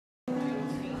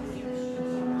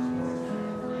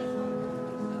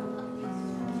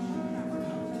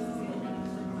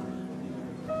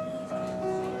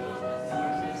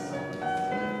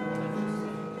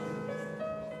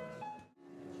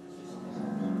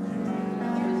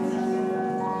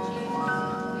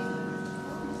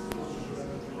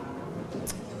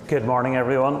Good morning,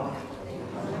 everyone.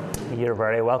 You're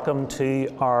very welcome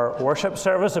to our worship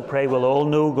service. I pray we'll all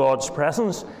know God's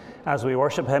presence as we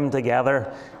worship Him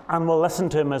together, and we'll listen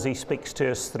to Him as He speaks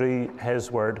to us through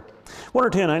His Word. One or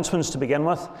two announcements to begin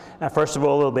with. First of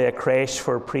all, there'll be a creche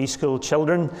for preschool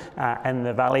children in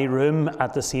the Valley Room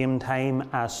at the same time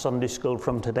as Sunday School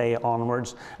from today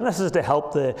onwards. And this is to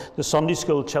help the Sunday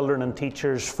School children and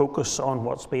teachers focus on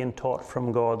what's being taught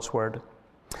from God's Word.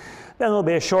 Then there'll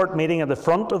be a short meeting at the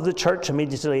front of the church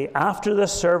immediately after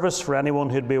this service for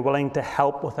anyone who'd be willing to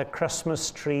help with a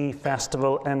Christmas tree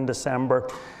festival in December.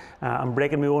 I'm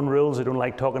breaking my own rules. I don't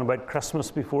like talking about Christmas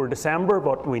before December,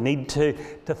 but we need to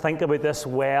think about this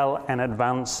well in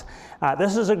advance.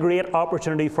 This is a great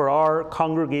opportunity for our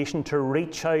congregation to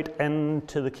reach out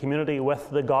into the community with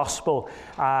the gospel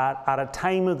at a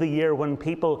time of the year when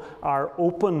people are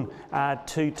open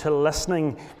to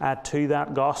listening to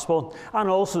that gospel, and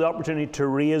also the opportunity to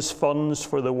raise funds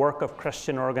for the work of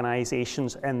Christian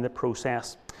organisations in the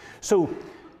process. So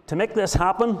to make this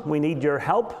happen, we need your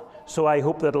help. So I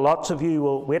hope that lots of you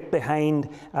will wait behind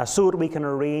so that we can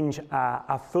arrange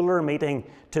a fuller meeting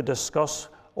to discuss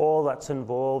all that's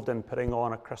involved in putting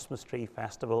on a Christmas tree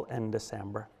festival in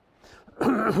December.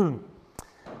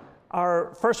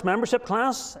 Our first membership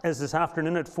class is this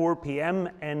afternoon at 4 p.m.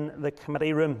 in the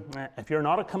committee room. If you're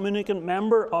not a communicant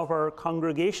member of our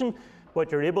congregation,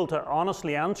 but you're able to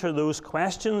honestly answer those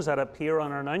questions that appear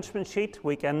on our announcement sheet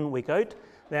week in, week out,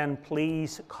 then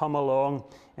please come along.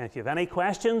 And if you have any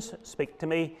questions, speak to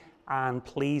me, and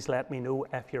please let me know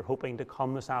if you're hoping to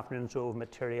come this afternoon, so we have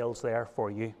materials there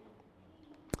for you.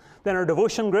 Then our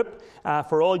devotion group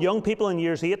for all young people in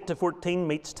years 8 to 14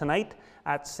 meets tonight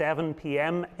at 7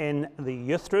 p.m. in the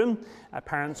youth room.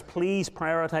 Parents, please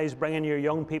prioritise bringing your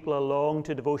young people along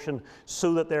to devotion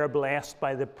so that they're blessed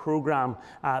by the programme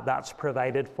that's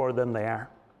provided for them there.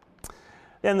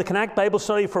 Then the Connect Bible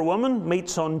Study for Women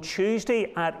meets on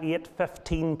Tuesday at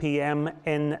 8:15 p.m.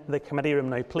 in the committee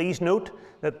room. Now, please note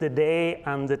that the day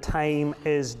and the time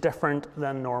is different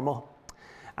than normal.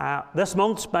 This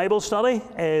month's Bible study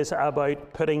is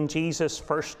about putting Jesus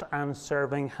first and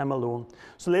serving Him alone.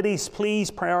 So ladies,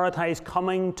 please prioritise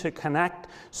coming to Connect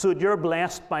so that you're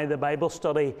blessed by the Bible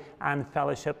study and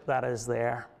fellowship that is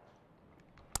there.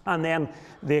 And then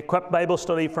the Equip Bible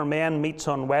Study for Men meets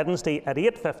on Wednesday at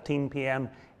 8:15 p.m.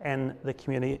 in the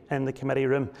committee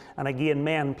room. And again,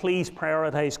 men, please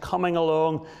prioritise coming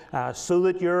along so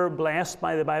that you're blessed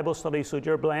by the Bible study, so that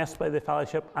you're blessed by the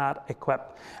fellowship at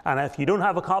Equip. And if you don't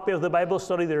have a copy of the Bible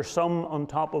study, there's some on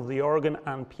top of the organ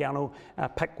and piano.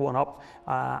 Pick one up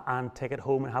and take it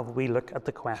home and have a wee look at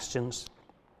the questions.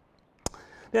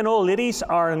 Then all ladies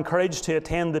are encouraged to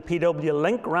attend the PW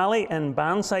Link Rally in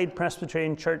Bandside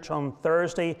Presbyterian Church on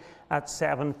Thursday at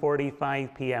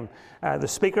 7:45 p.m. The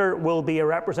speaker will be a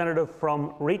representative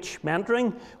from Reach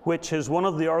Mentoring, which is one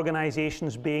of the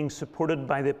organisations being supported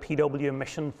by the PW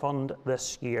Mission Fund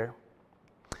this year.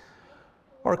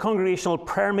 Our congregational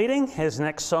prayer meeting is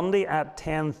next Sunday at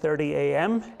 10:30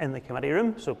 a.m. in the committee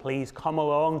room, so please come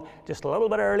along just a little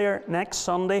bit earlier next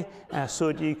Sunday so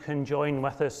that you can join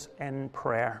with us in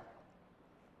prayer.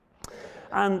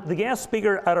 And the guest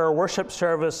speaker at our worship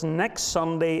service next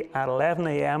Sunday at 11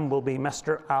 a.m. will be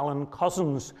Mr. Alan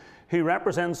Cousins, who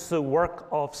represents the work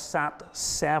of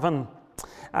SAT7.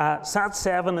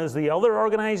 SAT7 is the other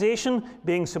organisation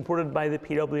being supported by the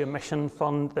PW Mission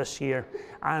Fund this year,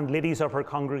 and ladies of her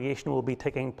congregation will be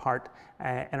taking part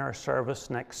in our service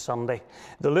next Sunday.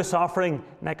 The loose offering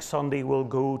next Sunday will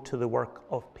go to the work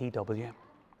of PW.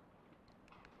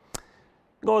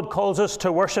 God calls us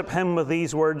to worship Him with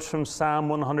these words from Psalm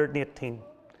 118.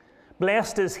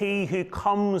 Blessed is he who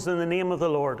comes in the name of the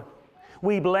Lord.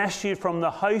 We bless you from the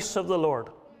house of the Lord.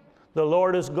 The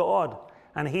Lord is God,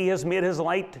 and He has made His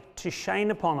light to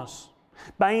shine upon us.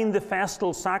 Bind the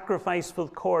festal sacrifice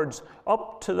with cords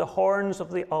up to the horns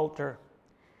of the altar.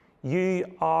 You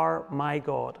are my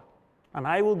God, and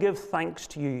I will give thanks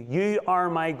to you. You are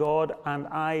my God, and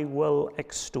I will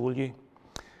extol you.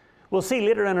 We'll see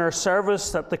later in our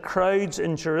service that the crowds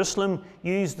in Jerusalem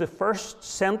used the first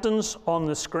sentence on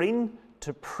the screen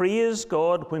to praise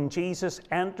God when Jesus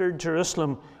entered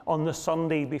Jerusalem on the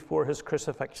Sunday before His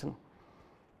crucifixion.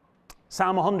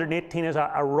 Psalm 118 is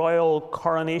a royal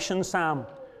coronation psalm.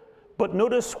 But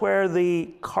notice where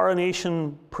the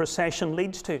coronation procession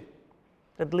leads to.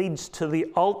 It leads to the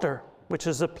altar, which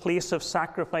is a place of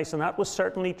sacrifice, and that was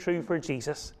certainly true for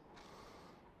Jesus.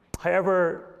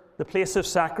 However, the place of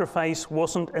sacrifice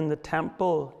wasn't in the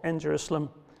temple in Jerusalem.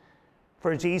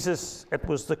 For Jesus, it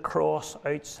was the cross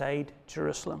outside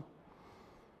Jerusalem.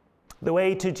 The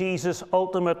way to Jesus'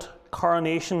 ultimate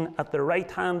coronation at the right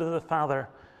hand of the Father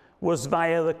was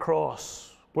via the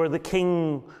cross, where the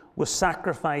King was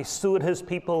sacrificed so that his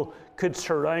people could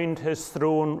surround his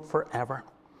throne forever.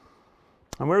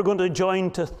 And we're going to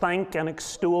join to thank and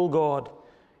extol God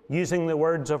using the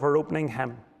words of our opening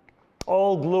hymn.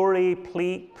 All glory,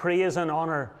 praise and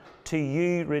honour to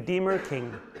you, Redeemer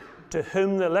King, to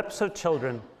whom the lips of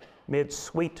children made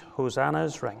sweet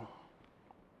hosannas ring.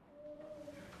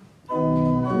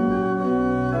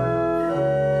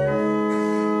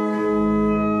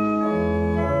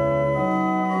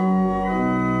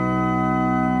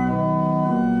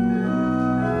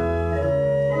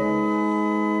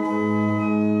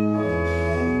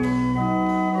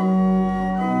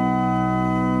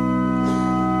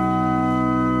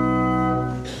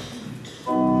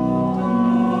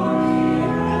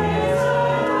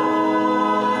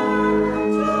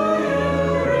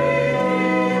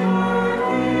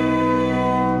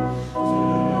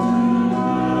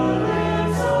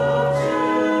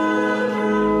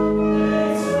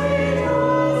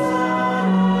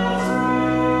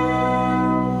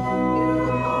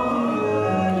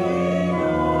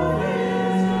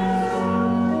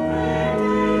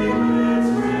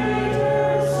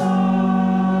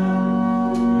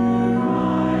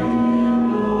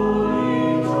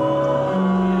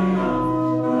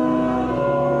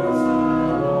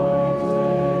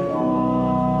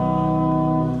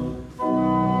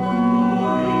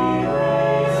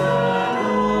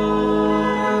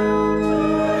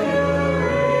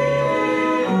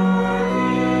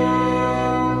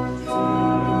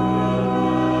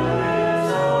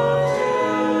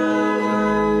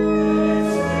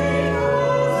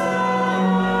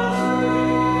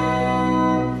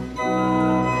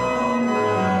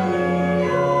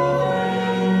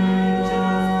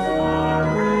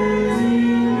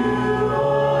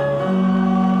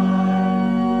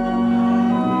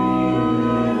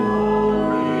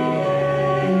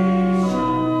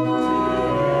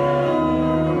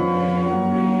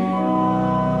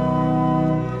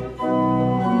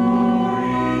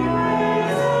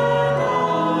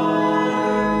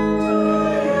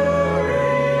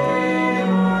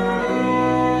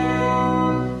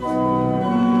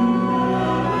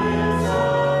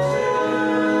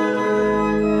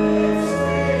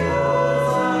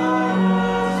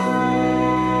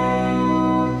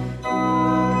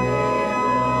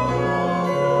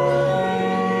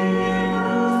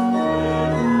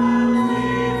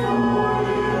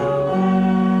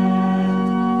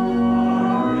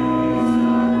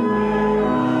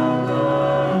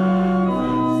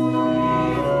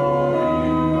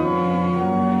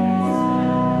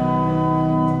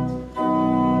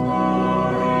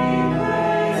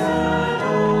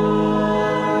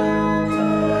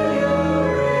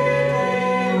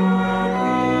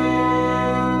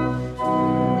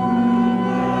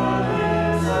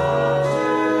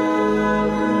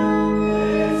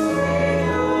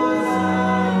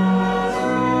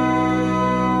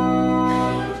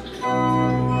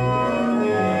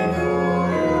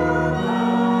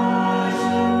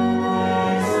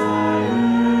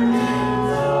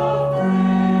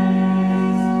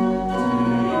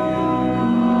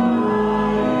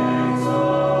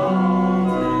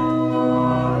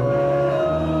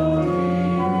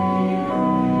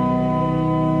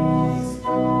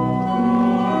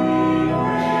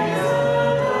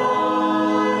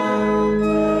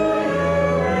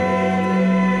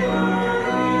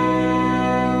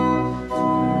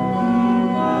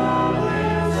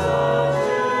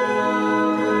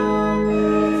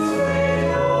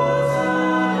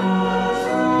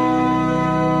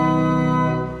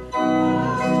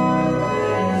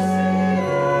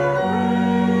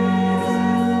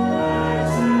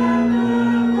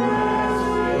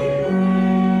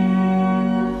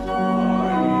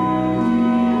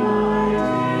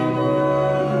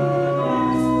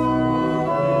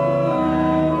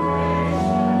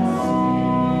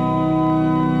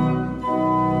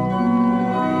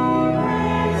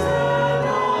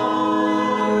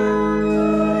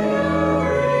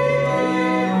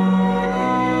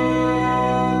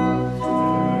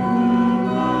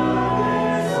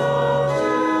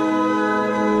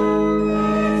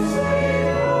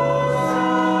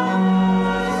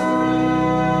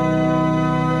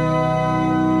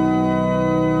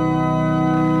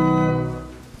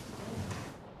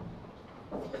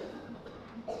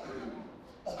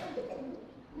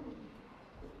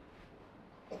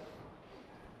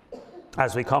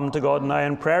 As we come to God now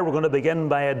in prayer, we're going to begin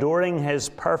by adoring His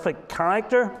perfect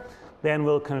character. Then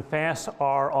we'll confess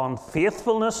our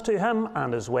unfaithfulness to Him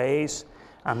and His ways.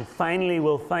 And finally,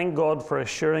 we'll thank God for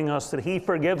assuring us that He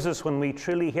forgives us when we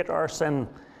truly hate our sin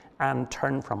and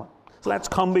turn from it. So let's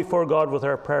come before God with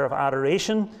our prayer of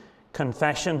adoration,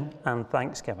 confession and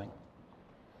thanksgiving.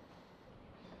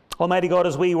 Almighty God,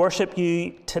 as we worship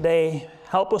you today,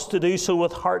 help us to do so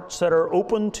with hearts that are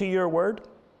open to your word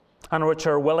and which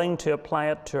are willing to apply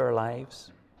it to our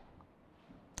lives.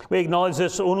 We acknowledge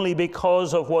this only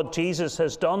because of what Jesus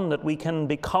has done, that we can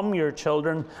become your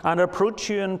children and approach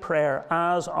you in prayer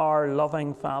as our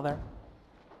loving Father.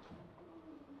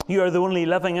 You are the only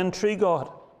living and true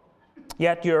God,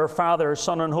 yet your Father,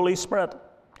 Son, and Holy Spirit,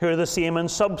 who are the same in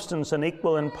substance and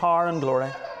equal in power and glory.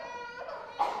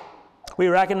 We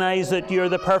recognize that you are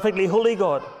the perfectly holy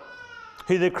God,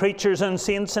 who the creatures and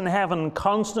saints in heaven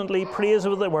constantly praise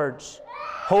with the words,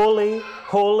 "Holy,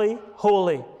 holy,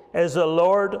 holy is the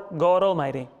Lord God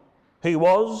Almighty, who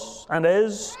was and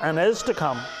is to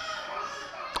come."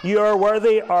 You are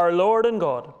worthy, our Lord and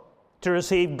God, to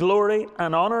receive glory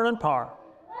and honor and power.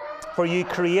 For you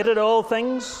created all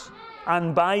things,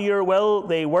 and by your will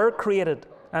they were created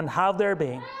and have their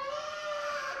being.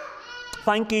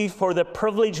 Thank you for the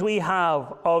privilege we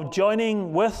have of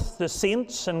joining with the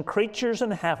saints and creatures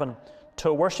in heaven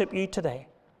to worship you today.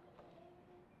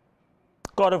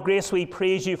 God of grace, we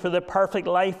praise you for the perfect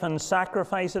life and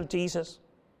sacrifice of Jesus.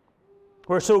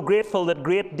 We're so grateful that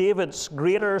great David's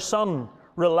greater son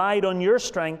relied on your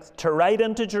strength to ride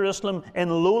into Jerusalem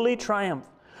in lowly triumph,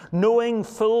 knowing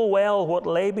full well what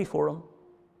lay before him.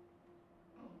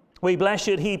 We bless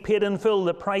you that he paid in full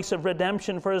the price of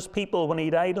redemption for his people when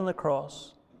he died on the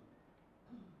cross.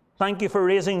 Thank you for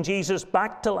raising Jesus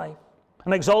back to life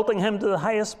and exalting him to the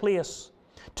highest place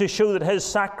to show that his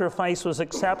sacrifice was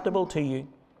acceptable to you.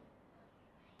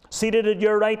 Seated at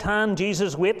your right hand,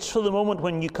 Jesus waits for the moment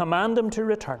when you command him to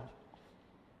return.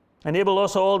 Enable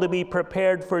us all to be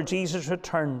prepared for Jesus'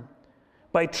 return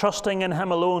by trusting in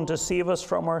him alone to save us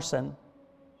from our sin.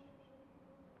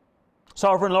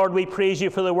 Sovereign Lord, we praise you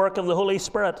for the work of the Holy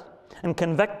Spirit in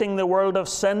convicting the world of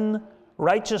sin,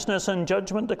 righteousness, and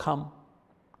judgment to come.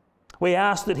 We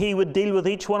ask that he would deal with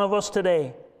each one of us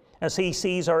today as he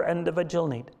sees our individual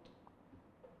need.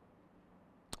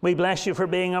 We bless you for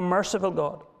being a merciful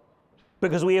God,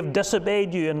 because we have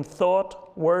disobeyed you in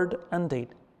thought, word, and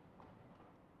deed.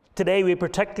 Today we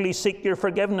particularly seek your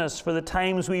forgiveness for the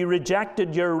times we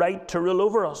rejected your right to rule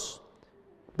over us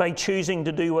by choosing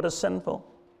to do what is sinful.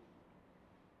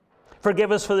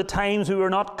 Forgive us for the times we were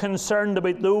not concerned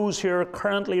about those who are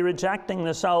currently rejecting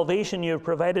the salvation you have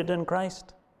provided in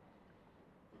Christ.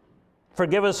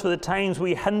 Forgive us for the times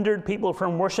we hindered people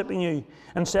from worshiping you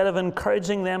instead of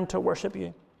encouraging them to worship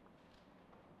you.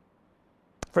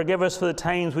 Forgive us for the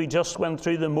times we just went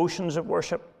through the motions of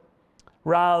worship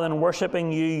rather than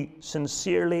worshiping you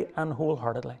sincerely and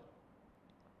wholeheartedly.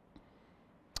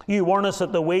 You warn us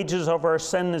that the wages of our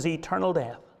sin is eternal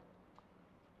death.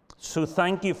 So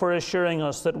thank you for assuring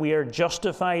us that we are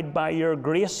justified by your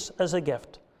grace as a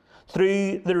gift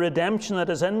through the redemption that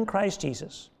is in Christ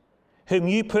Jesus, whom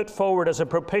you put forward as a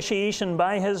propitiation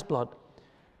by his blood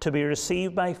to be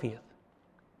received by faith.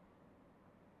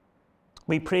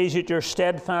 We praise you that your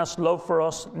steadfast love for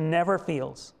us never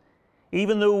fails,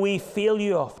 even though we fail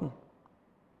you often.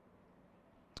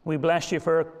 We bless you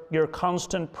for your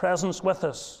constant presence with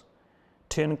us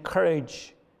to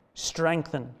encourage,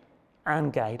 strengthen,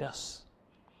 and guide us.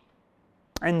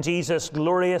 In Jesus'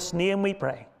 glorious name we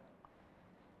pray.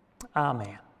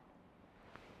 Amen.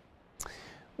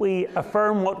 We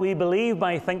affirm what we believe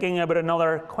by thinking about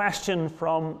another question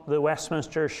from the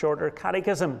Westminster Shorter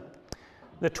Catechism.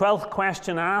 The 12th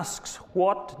question asks,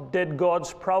 what did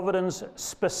God's providence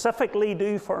specifically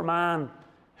do for man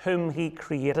whom he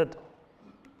created?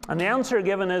 And the answer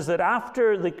given is that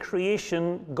after the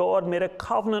creation, God made a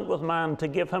covenant with man to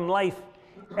give him life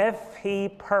if he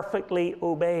perfectly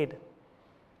obeyed.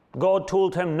 God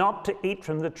told him not to eat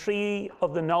from the tree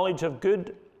of the knowledge of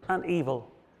good and evil,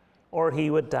 or he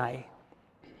would die.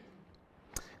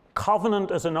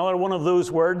 Covenant is another one of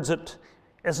those words that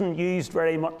isn't used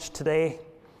very much today.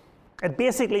 It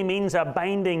basically means a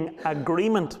binding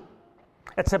agreement.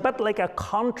 It's a bit like a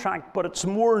contract, but it's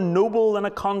more noble than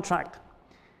a contract.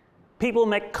 People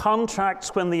make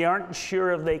contracts when they aren't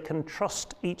sure if they can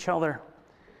trust each other.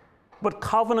 But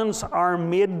covenants are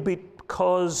made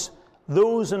because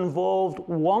those involved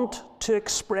want to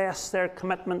express their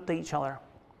commitment to each other.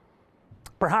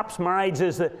 Perhaps marriage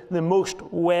is the most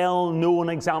well-known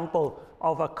example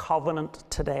of a covenant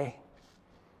today.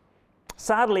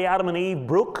 Sadly, Adam and Eve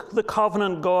broke the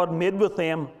covenant God made with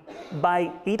them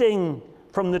by eating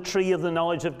from the tree of the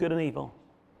knowledge of good and evil.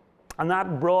 And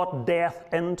that brought death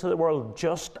into the world,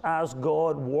 just as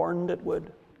God warned it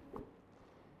would.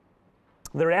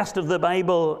 The rest of the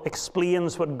Bible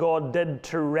explains what God did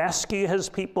to rescue his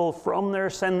people from their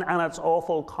sin and its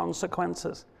awful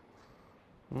consequences.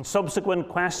 And subsequent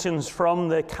questions from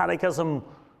the Catechism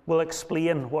will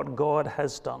explain what God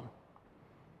has done.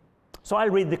 So I'll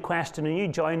read the question and you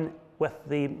join with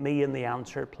me in the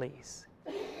answer, please.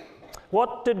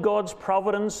 What did God's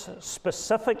providence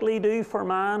specifically do for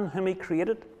man whom He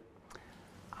created?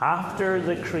 After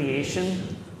the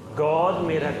creation, God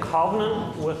made a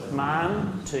covenant with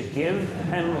man to give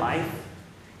him life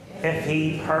if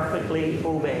he perfectly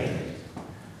obeyed.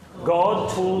 God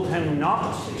told him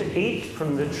not to eat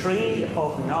from the tree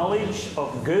of knowledge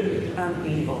of good and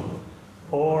evil,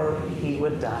 or he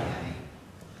would die.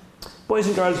 Boys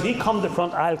and girls, if you come to the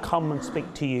front, I'll come and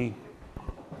speak to you.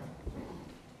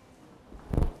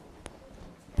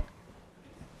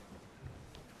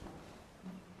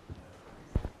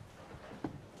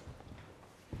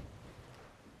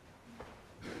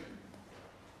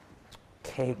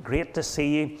 Okay, great to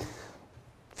see you.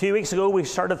 A few weeks ago we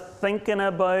started thinking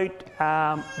about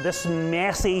this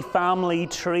messy family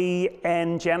tree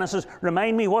in Genesis.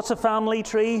 Remind me, what's a family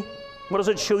tree? What does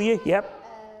it show you? Yep.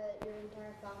 Your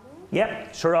entire family.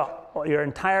 Yep, sure. Your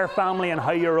entire family and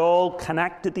how you're all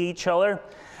connected to each other.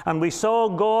 And we saw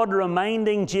God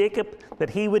reminding Jacob that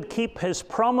He would keep His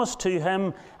promise to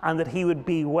him and that He would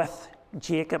be with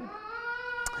Jacob.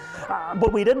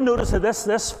 But we didn't notice that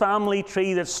this family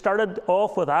tree that started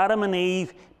off with Adam and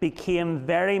Eve became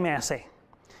very messy.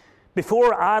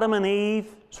 Before Abraham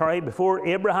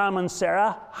and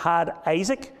Sarah had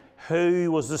Isaac,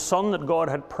 who was the son that God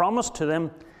had promised to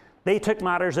them, they took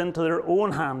matters into their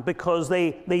own hand because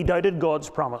they doubted God's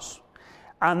promise.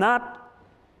 And that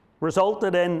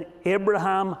resulted in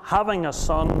Abraham having a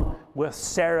son with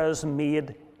Sarah's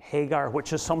maid Hagar,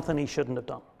 which is something he shouldn't have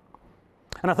done.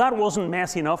 And if that wasn't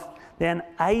messy enough, then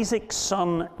Isaac's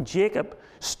son Jacob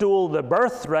stole the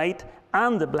birthright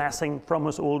and the blessing from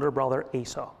his older brother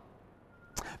Esau.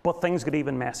 But things got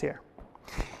even messier.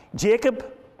 Jacob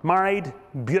married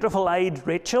beautiful-eyed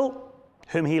Rachel,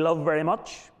 whom he loved very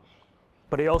much,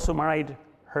 but he also married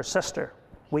her sister,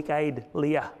 weak-eyed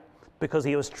Leah, because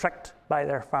he was tricked by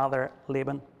their father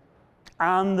Laban.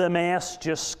 And the mess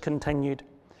just continued.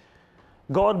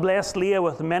 God blessed Leah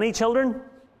with many children,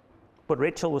 but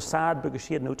Rachel was sad because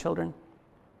she had no children.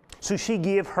 So she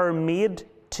gave her maid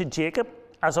to Jacob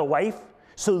as a wife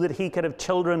so that he could have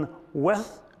children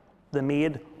with the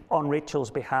maid on Rachel's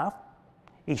behalf.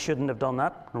 He shouldn't have done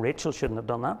that, and Rachel shouldn't have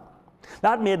done that.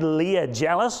 That made Leah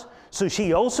jealous, so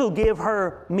she also gave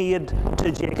her maid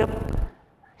to Jacob.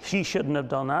 She shouldn't have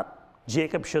done that.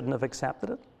 Jacob shouldn't have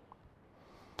accepted it.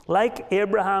 Like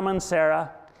Abraham and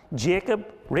Sarah, Jacob,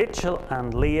 Rachel,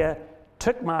 and Leah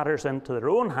took matters into their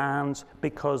own hands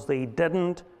because they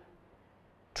didn't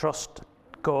trust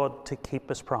God to keep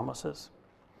His promises.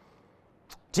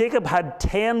 Jacob had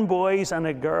 10 boys and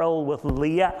a girl with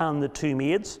Leah and the 2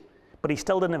 maids, but he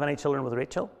still didn't have any children with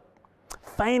Rachel.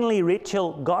 Finally,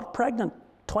 Rachel got pregnant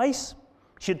twice.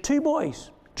 She had 2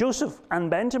 boys, Joseph and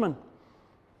Benjamin.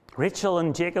 Rachel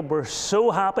and Jacob were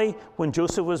so happy when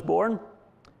Joseph was born,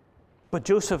 but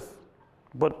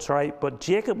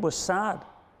Jacob was sad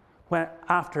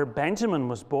after Benjamin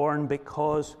was born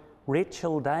because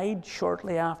Rachel died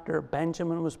shortly after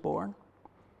Benjamin was born.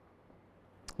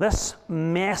 This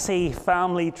messy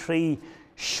family tree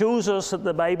shows us that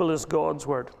the Bible is God's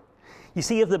Word. You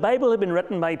see, if the Bible had been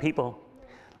written by people,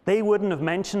 they wouldn't have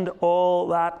mentioned all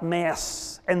that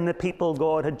mess in the people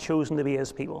God had chosen to be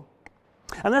His people.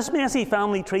 And this messy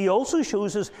family tree also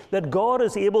shows us that God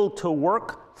is able to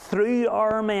work through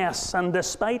our mess and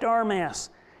despite our mess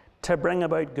to bring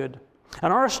about good.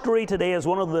 And our story today is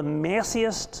one of the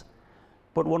messiest,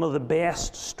 but one of the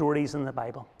best stories in the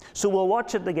Bible. So we'll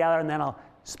watch it together and then I'll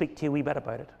speak to you a wee bit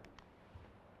about it.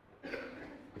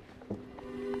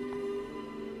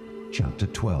 Chapter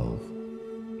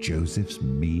 12, Joseph's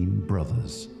mean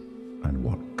brothers and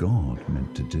what God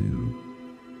meant to do.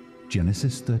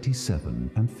 Genesis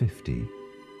 37 and 50.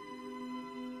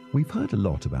 We've heard a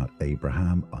lot about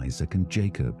Abraham, Isaac, and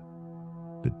Jacob.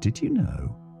 But did you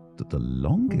know that the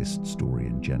longest story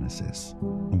in Genesis,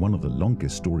 and one of the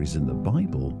longest stories in the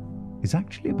Bible, is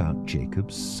actually about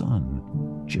Jacob's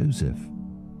son, Joseph?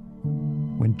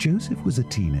 When Joseph was a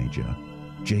teenager,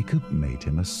 Jacob made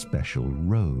him a special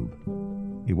robe.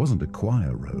 It wasn't a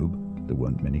choir robe, there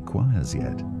weren't many choirs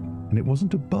yet, and it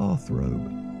wasn't a bath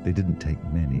robe. They didn't take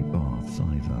many baths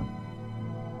either.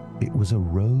 It was a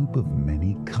robe of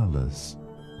many colors.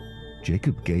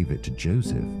 Jacob gave it to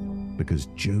Joseph because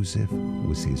Joseph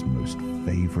was his most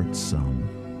favorite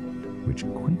son, which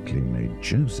quickly made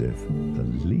Joseph the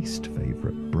least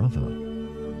favorite brother.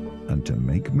 And to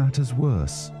make matters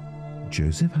worse,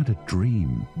 Joseph had a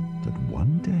dream that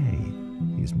one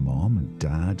day his mom and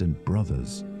dad and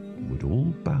brothers would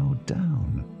all bow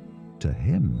down to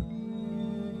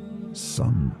him.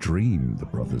 Some dream, the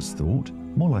brothers thought,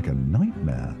 more like a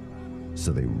nightmare.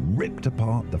 So they ripped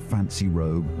apart the fancy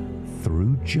robe,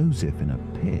 threw Joseph in a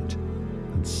pit,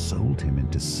 and sold him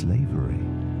into slavery.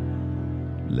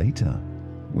 Later,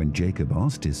 when Jacob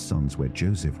asked his sons where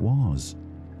Joseph was,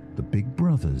 the big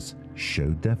brothers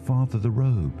showed their father the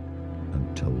robe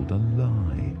and told a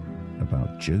lie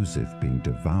about Joseph being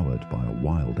devoured by a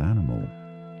wild animal.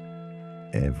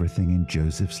 Everything in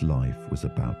Joseph's life was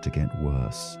about to get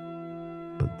worse.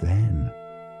 But then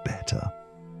better,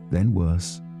 then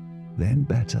worse, then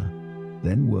better,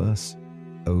 then worse,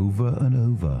 over and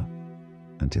over,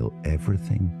 until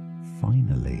everything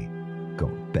finally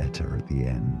got better at the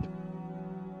end.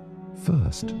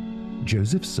 First,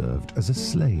 Joseph served as a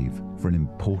slave for an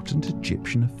important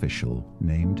Egyptian official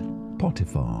named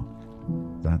Potiphar.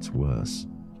 That's worse.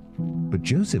 But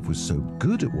Joseph was so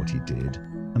good at what he did,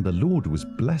 and the Lord was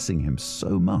blessing him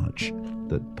so much,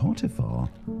 that Potiphar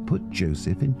put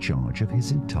Joseph in charge of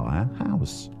his entire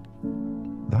house.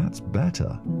 That's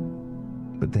better.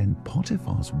 But then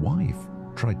Potiphar's wife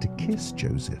tried to kiss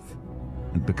Joseph,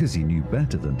 and because he knew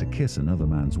better than to kiss another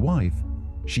man's wife,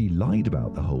 she lied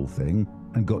about the whole thing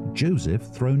and got Joseph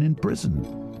thrown in prison.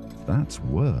 That's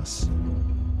worse.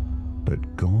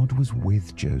 But God was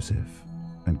with Joseph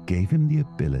and gave him the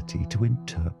ability to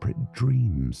interpret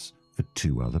dreams for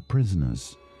 2 other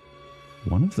prisoners.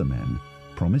 One of the men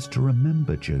promised to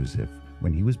remember Joseph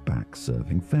when he was back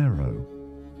serving Pharaoh.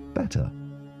 Better.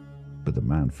 But the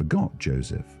man forgot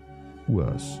Joseph.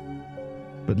 Worse.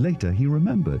 But later he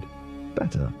remembered.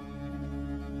 Better.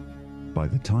 By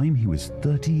the time he was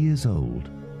 30 years old,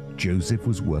 Joseph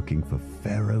was working for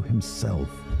Pharaoh himself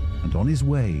and on his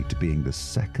way to being the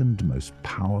second most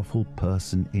powerful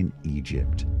person in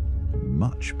Egypt.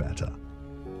 Much better.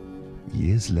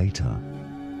 Years later,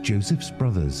 Joseph's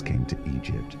brothers came to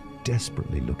Egypt,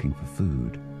 desperately looking for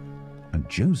food, and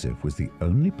Joseph was the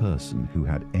only person who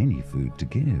had any food to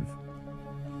give.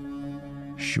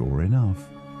 Sure enough,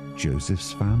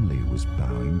 Joseph's family was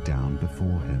bowing down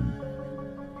before him,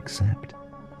 except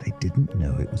they didn't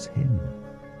know it was him,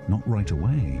 not right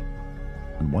away.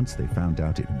 And once they found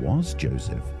out it was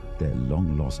Joseph, their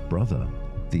long-lost brother,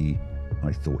 the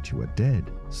 "I thought you were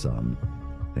dead" son,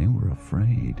 they were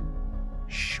afraid.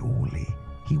 Surely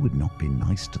he would not be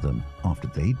nice to them after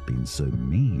they'd been so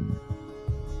mean.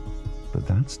 But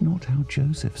that's not how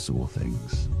Joseph saw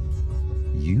things.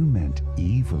 "You meant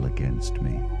evil against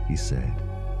me," he said,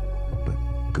 "but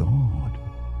God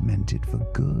meant it for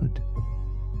good."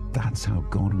 That's how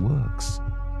God works,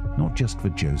 not just for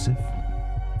Joseph,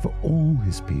 for all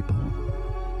his people.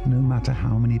 No matter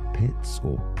how many pits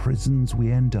or prisons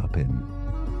we end up in,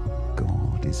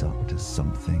 God is up to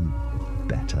something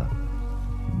better,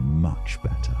 much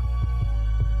better.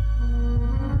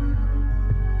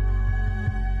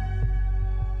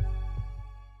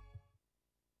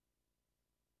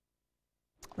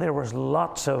 There was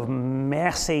lots of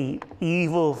messy,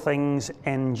 evil things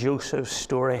in Joseph's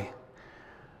story.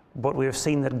 But we have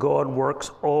seen that God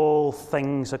works all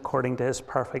things according to his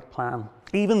perfect plan.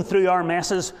 Even through our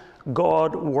messes,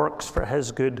 God works for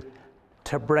his good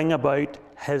to bring about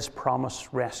his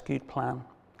promised rescued plan.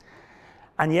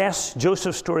 And yes,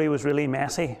 Joseph's story was really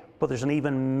messy, but there's an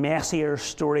even messier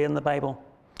story in the Bible.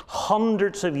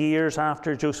 Hundreds of years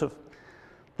after Joseph,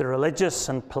 the religious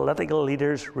and political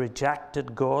leaders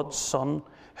rejected God's Son,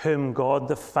 whom God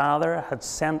the Father had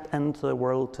sent into the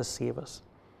world to save us.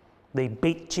 They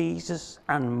beat Jesus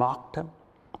and mocked him.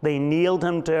 They nailed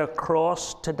him to a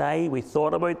cross to die. We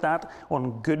thought about that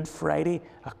on Good Friday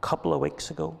a couple of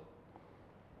weeks ago.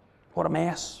 What a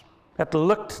mess. It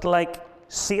looked like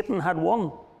Satan had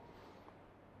won.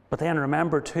 But then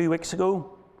remember, 2 weeks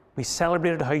ago, we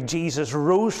celebrated how Jesus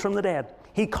rose from the dead.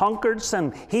 He conquered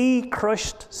sin. He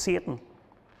crushed Satan.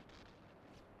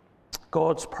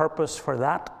 God's purpose for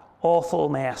that awful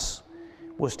mess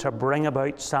was to bring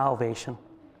about salvation.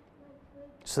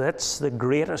 So that's the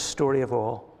greatest story of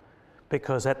all,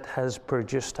 because it has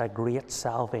produced a great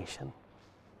salvation.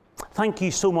 Thank you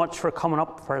so much for coming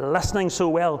up, for listening so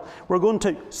well. We're going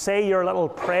to say your little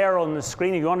prayer on the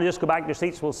screen. If you want to just go back to your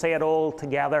seats, we'll say it all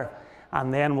together,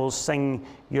 and then we'll sing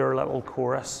your little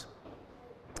chorus.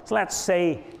 So let's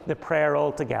say the prayer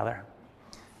all together.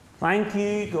 Thank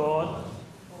you, God,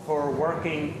 for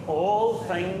working all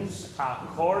things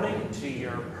according to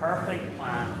your perfect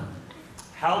plan.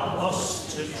 Help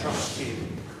us to trust you.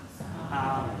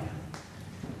 Amen.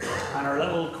 And our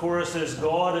little chorus is,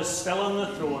 God is still on the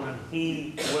throne and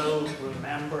he will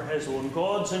remember his own.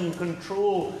 God's in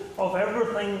control of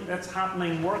everything that's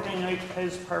happening, working out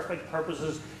his perfect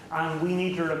purposes. And we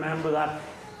need to remember that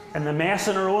in the mess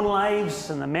in our own lives,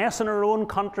 in the mess in our own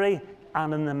country,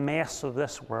 and in the mess of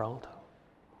this world.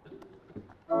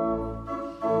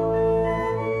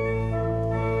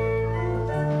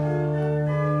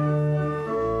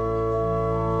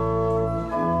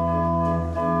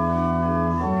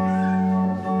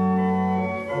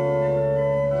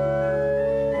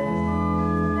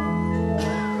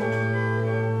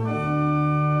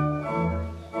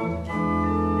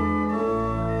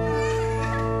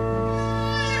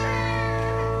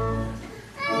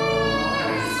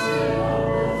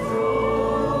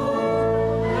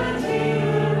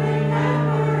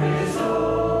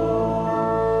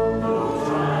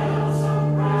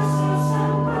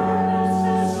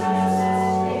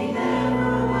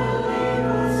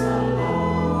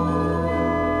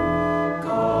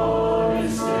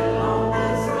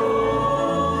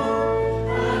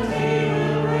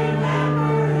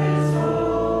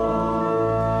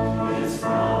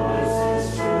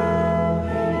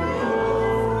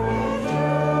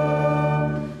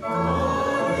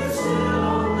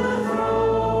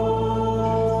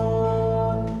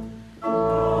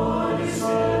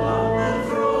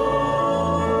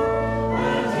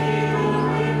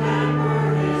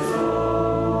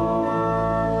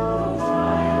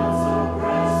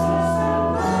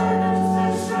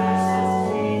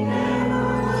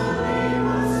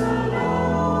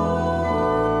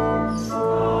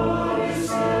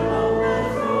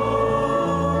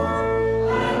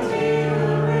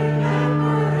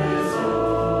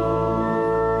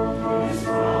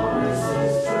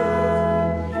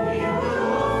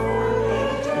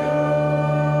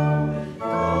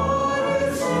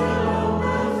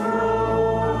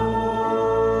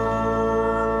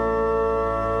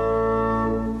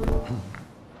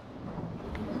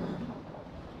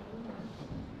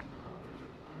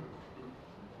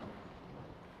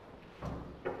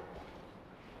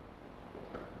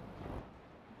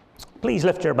 Please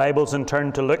lift your Bibles and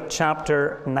turn to Luke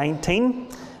chapter 19.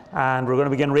 And we're going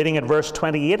to begin reading at verse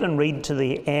 28 and read to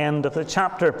the end of the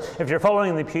chapter. If you're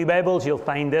following the Pew Bibles, you'll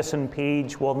find this on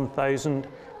page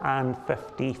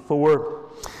 1054.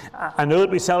 I know that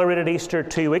we celebrated Easter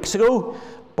 2 weeks ago,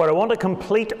 but I want to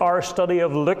complete our study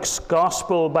of Luke's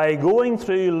Gospel by going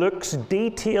through Luke's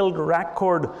detailed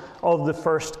record of the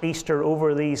first Easter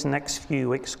over these next few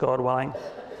weeks, God willing.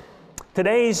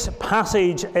 Today's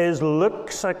passage is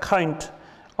Luke's account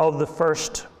of the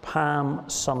first Palm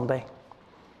Sunday.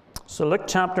 So Luke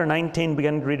chapter 19,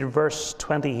 begin to read verse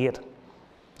 28.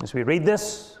 As we read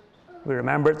this, we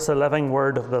remember it's the living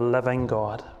word of the living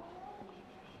God.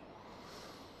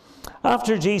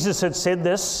 After Jesus had said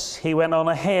this, he went on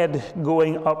ahead,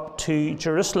 going up to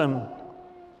Jerusalem.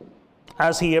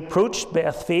 As he approached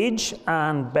Bethphage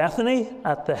and Bethany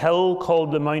at the hill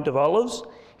called the Mount of Olives,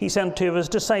 he sent two of his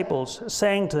disciples,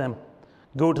 saying to them,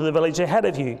 "Go to the village ahead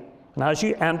of you, and as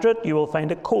you enter it, you will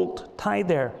find a colt tied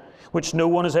there, which no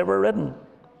one has ever ridden.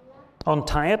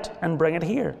 Untie it and bring it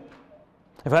here.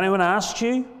 If anyone asks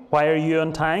you, 'Why are you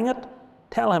untying it?'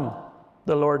 tell him,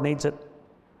 'The Lord needs it.'"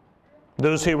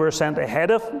 Those who were sent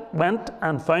ahead of went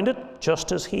and found it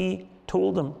just as he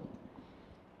told them.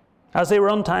 As they were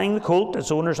untying the colt,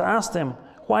 its owners asked them,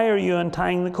 "Why are you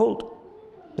untying the colt?"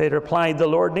 They replied, "The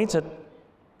Lord needs it."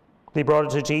 They brought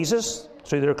it to Jesus,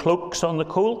 threw their cloaks on the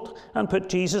colt, and put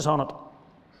Jesus on it.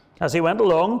 As he went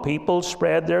along, people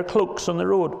spread their cloaks on the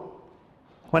road.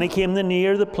 When he came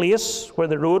near the place where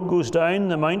the road goes down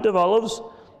the Mount of Olives,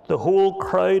 the whole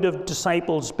crowd of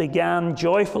disciples began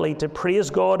joyfully to praise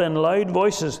God in loud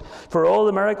voices for all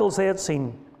the miracles they had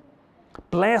seen.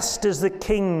 "Blessed is the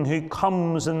King who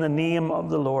comes in the name of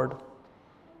the Lord.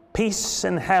 Peace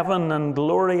in heaven and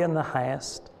glory in the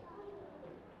highest."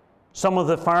 Some of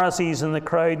the Pharisees in the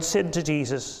crowd said to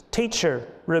Jesus, "Teacher,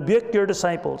 rebuke your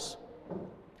disciples."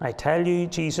 "I tell you,"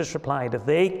 Jesus replied, "if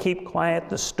they keep quiet,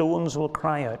 the stones will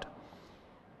cry out."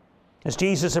 As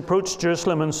Jesus approached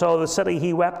Jerusalem and saw the city,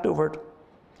 he wept over it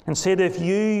and said, "If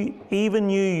you, even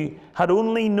you, had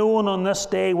only known on this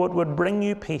day what would bring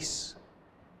you peace,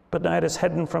 but now it is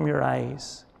hidden from your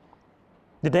eyes.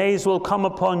 The days will come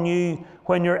upon you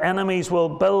when your enemies will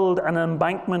build an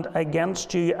embankment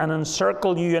against you and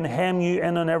encircle you and hem you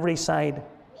in on every side.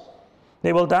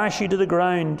 They will dash you to the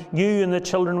ground, you and the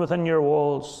children within your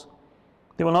walls.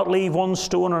 They will not leave one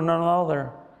stone on another,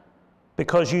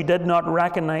 because you did not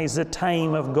recognize the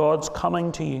time of God's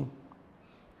coming to you."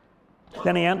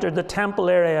 Then he entered the temple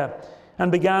area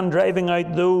and began driving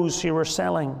out those who were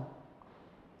selling.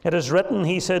 "It is written,"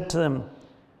 he said to them,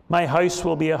 "My house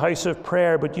will be a house of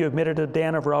prayer, but you have made it a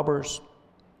den of robbers."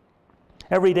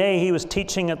 Every day he was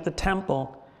teaching at the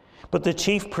temple, but the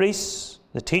chief priests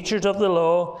The teachers of the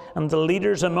law and the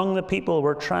leaders among the people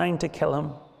were trying to kill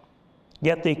him,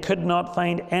 yet they could not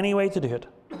find any way to do it,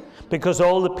 because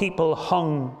all the people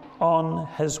hung on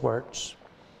his words.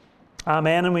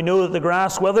 Amen. And we know that the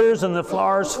grass withers and the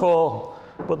flowers fall,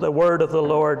 but the word of the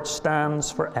Lord stands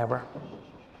forever.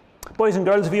 Boys and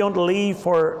girls, if you want to leave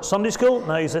for Sunday school,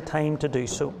 now is the time to do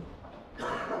so.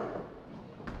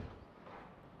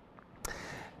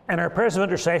 In our prayers of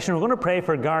intercession, we're going to pray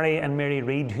for Gary and Mary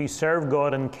Reid, who serve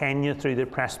God in Kenya through the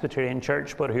Presbyterian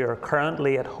Church, but who are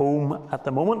currently at home at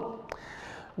the moment.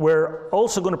 We're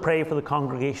also going to pray for the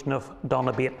congregation of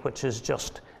Donabate, which is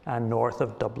just north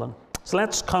of Dublin. So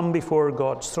let's come before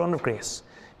God's throne of grace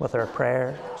with our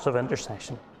prayers of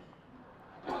intercession.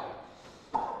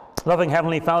 Loving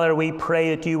Heavenly Father, we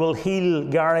pray that you will heal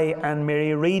Gary and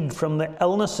Mary Reid from the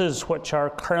illnesses which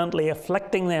are currently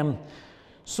afflicting them,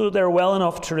 so they're well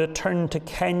enough to return to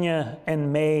Kenya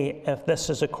in May, if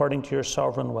this is according to your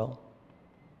sovereign will.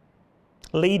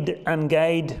 Lead and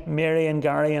guide Mary and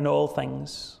Gary in all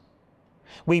things.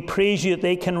 We praise you that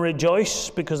they can rejoice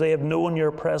because they have known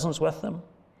your presence with them.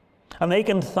 And they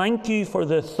can thank you for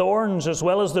the thorns as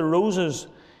well as the roses,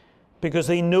 because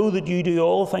they know that you do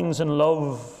all things in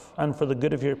love and for the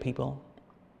good of your people.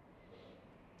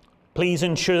 Please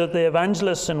ensure that the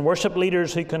evangelists and worship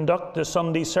leaders who conduct the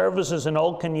Sunday services in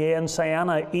Alkanye and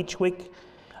Sayana each week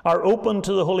are open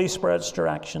to the Holy Spirit's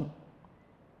direction.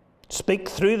 Speak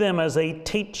through them as they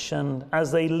teach and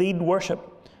as they lead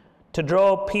worship, to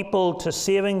draw people to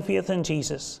saving faith in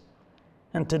Jesus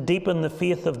and to deepen the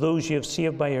faith of those you have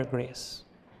saved by your grace.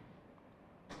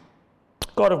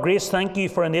 God of grace, thank you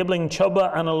for enabling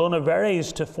Chuba and Alona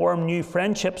Veres to form new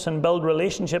friendships and build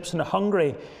relationships in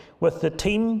Hungary with the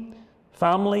team,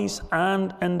 families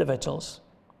and individuals.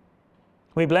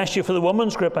 We bless you for the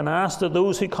women's group and ask that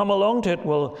those who come along to it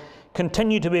will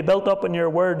continue to be built up in your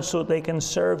word so that they can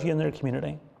serve you in their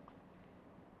community.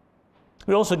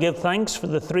 We also give thanks for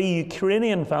the 3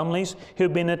 Ukrainian families who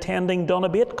have been attending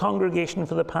Donabate congregation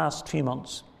for the past few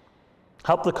months.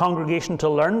 Help the congregation to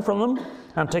learn from them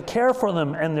and to care for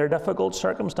them in their difficult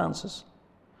circumstances.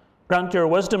 Grant your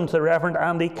wisdom to the Reverend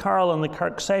Andy Carroll in the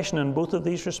Kirk session in both of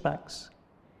these respects.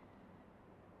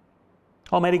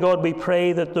 Almighty God, we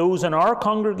pray that those in our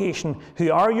congregation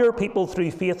who are your people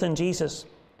through faith in Jesus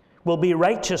will be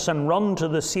righteous and run to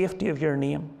the safety of your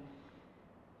name.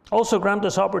 Also grant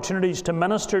us opportunities to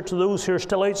minister to those who are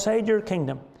still outside your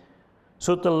kingdom,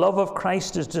 so that the love of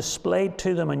Christ is displayed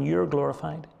to them and you're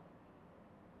glorified.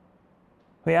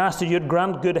 We ask that you'd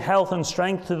grant good health and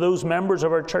strength to those members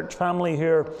of our church family who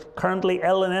are currently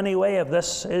ill in any way, if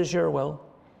this is your will.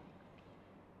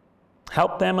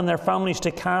 Help them and their families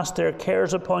to cast their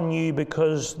cares upon you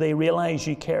because they realize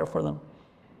you care for them.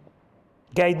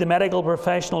 Guide the medical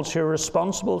professionals who are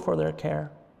responsible for their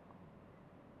care.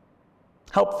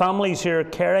 Help families who are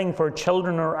caring for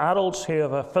children or adults who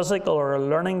have a physical or a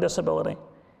learning disability.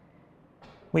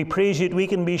 We praise you that we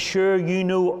can be sure you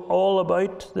know all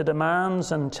about the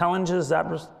demands and challenges that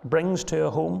brings to a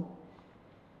home.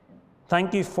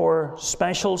 Thank you for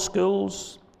special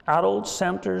schools, adult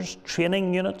centres,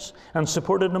 training units and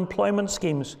supported employment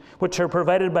schemes which are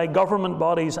provided by government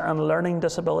bodies and learning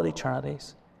disability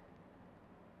charities.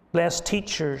 Bless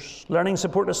teachers, learning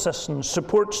support assistants,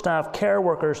 support staff, care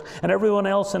workers and everyone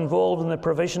else involved in the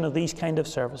provision of these kind of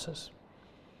services.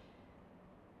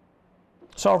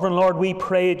 Sovereign Lord, we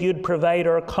pray that you'd provide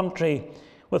our country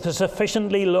with a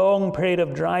sufficiently long period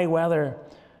of dry weather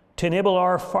to enable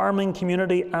our farming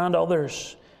community and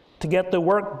others to get the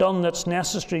work done that's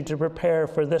necessary to prepare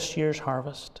for this year's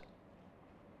harvest.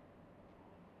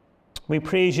 We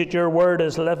praise you that your word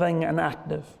is living and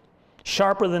active,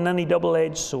 sharper than any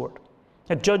double-edged sword.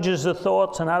 It judges the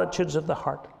thoughts and attitudes of the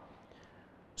heart.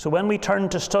 So when we turn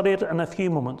to study it in a few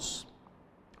moments,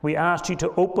 we ask you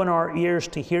to open our ears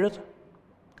to hear it,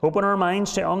 open our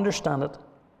minds to understand it,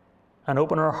 and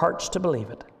open our hearts to believe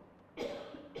it.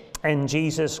 In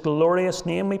Jesus' glorious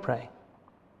name we pray.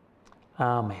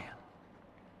 Amen.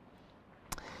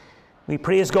 We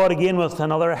praise God again with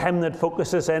another hymn that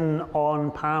focuses in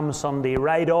on Palm Sunday.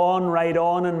 Ride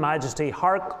on in majesty,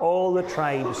 hark all the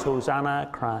tribes, Hosanna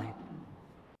cry.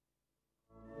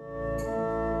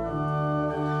 Hosanna.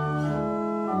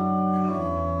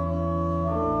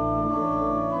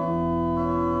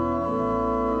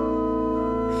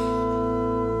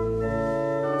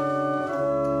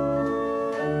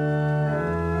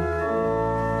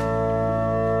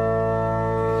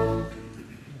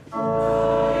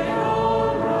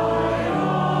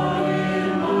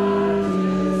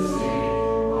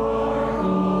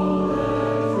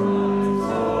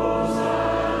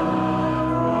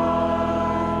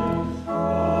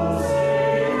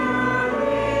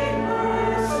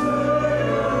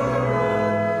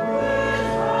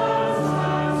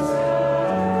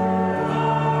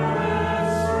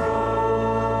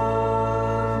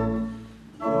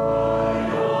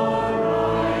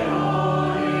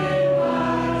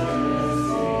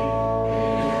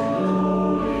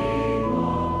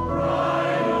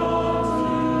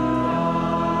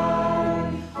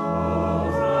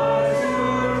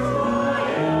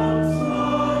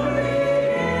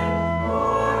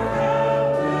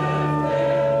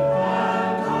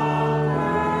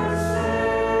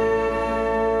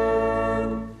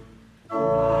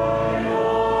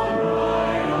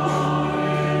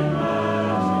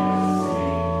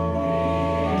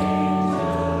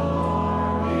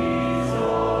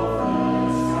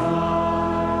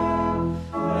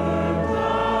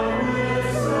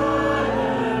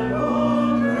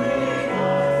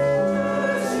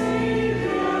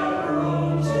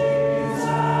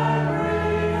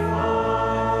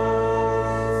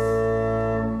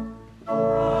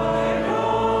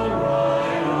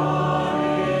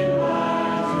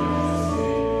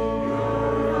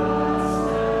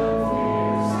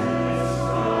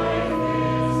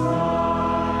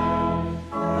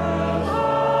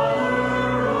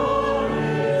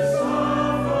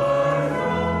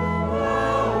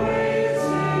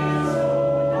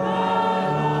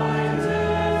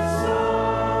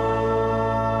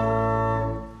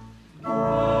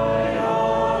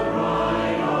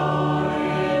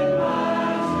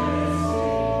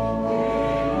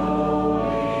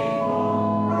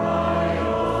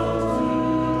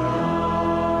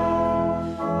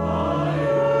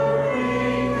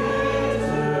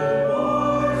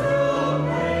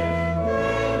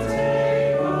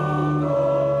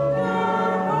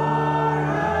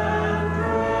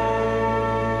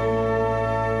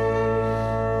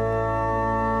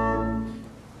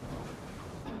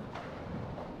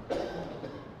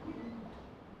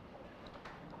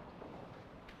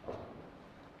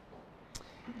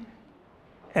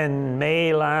 In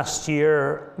May last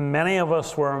year, many of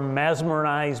us were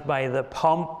mesmerised by the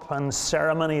pomp and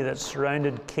ceremony that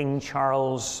surrounded King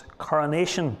Charles'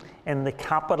 coronation in the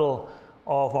capital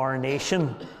of our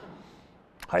nation.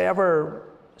 However,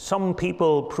 some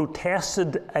people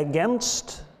protested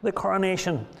against the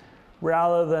coronation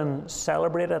rather than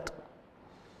celebrate it.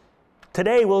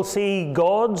 Today we'll see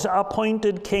God's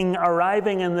appointed king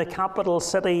arriving in the capital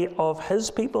city of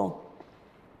his people.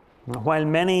 While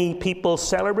many people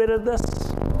celebrated this,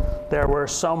 there were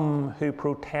some who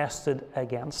protested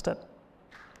against it.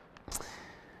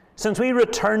 Since we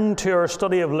returned to our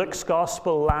study of Luke's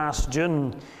Gospel last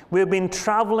June, we've been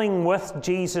travelling with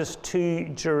Jesus to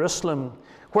Jerusalem,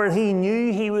 where he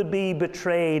knew he would be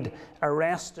betrayed,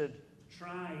 arrested,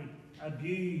 tried,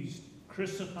 abused,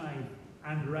 crucified,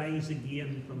 and rise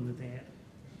again from the dead.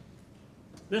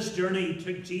 This journey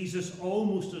took Jesus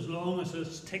almost as long as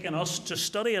it's taken us to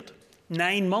study it,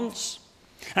 9 months.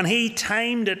 And he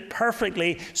timed it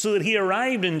perfectly so that he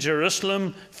arrived in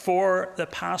Jerusalem for the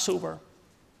Passover.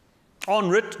 En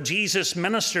route, Jesus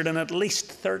ministered in at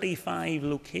least 35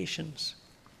 locations.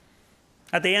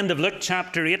 At the end of Luke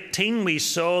chapter 18, we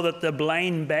saw that the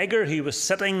blind beggar who was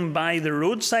sitting by the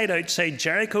roadside outside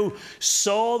Jericho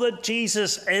saw that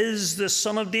Jesus is the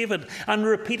Son of David and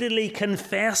repeatedly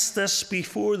confessed this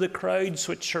before the crowds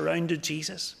which surrounded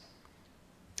Jesus.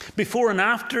 Before and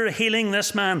after healing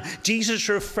this man, Jesus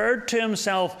referred to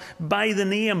himself by the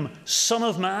name Son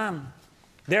of Man,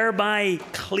 thereby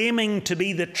claiming to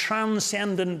be the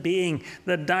transcendent being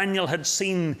that Daniel had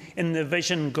seen in the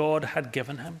vision God had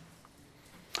given him.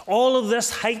 All of this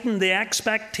heightened the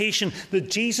expectation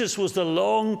that Jesus was the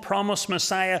long-promised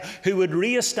Messiah who would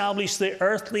re-establish the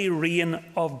earthly reign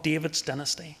of David's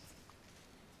dynasty.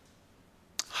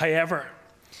 However,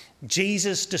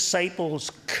 Jesus' disciples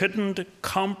couldn't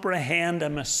comprehend a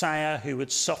Messiah who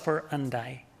would suffer and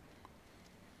die.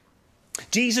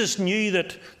 Jesus knew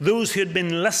that those who had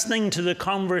been listening to the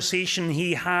conversation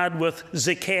he had with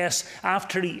Zacchaeus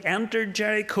after he entered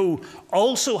Jericho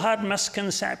also had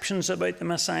misconceptions about the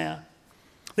Messiah.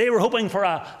 They were hoping for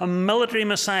a military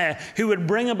Messiah who would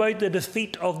bring about the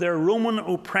defeat of their Roman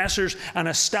oppressors and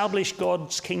establish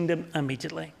God's kingdom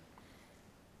immediately.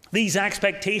 These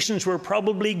expectations were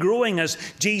probably growing as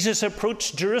Jesus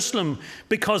approached Jerusalem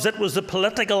because it was the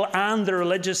political and the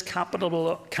religious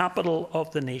capital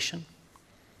of the nation.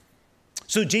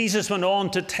 So Jesus went on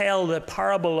to tell the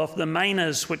parable of the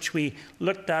minas, which we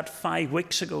looked at 5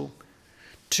 weeks ago,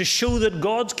 to show that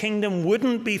God's kingdom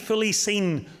wouldn't be fully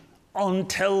seen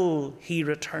until he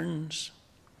returns.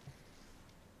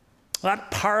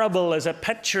 That parable is a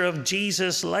picture of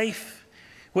Jesus' life,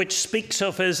 which speaks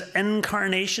of his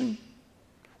incarnation,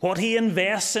 what he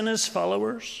invests in his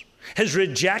followers, his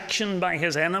rejection by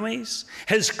his enemies,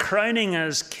 his crowning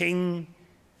as king,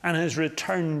 and his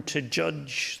return to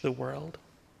judge the world.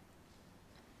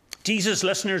 Jesus'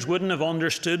 listeners wouldn't have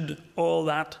understood all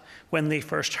that when they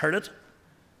first heard it,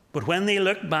 but when they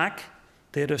looked back,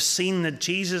 they'd have seen that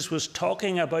Jesus was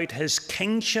talking about his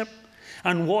kingship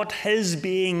and what his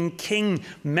being king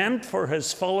meant for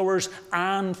his followers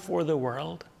and for the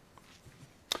world.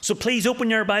 So please open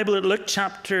your Bible at Luke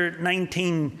chapter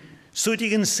 19 so that you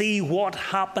can see what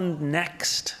happened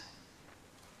next.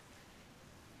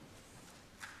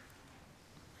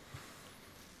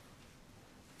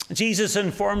 Jesus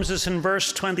informs us in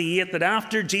verse 28 that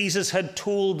after Jesus had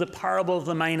told the parable of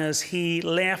the minas, he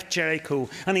left Jericho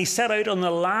and he set out on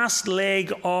the last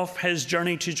leg of his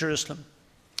journey to Jerusalem.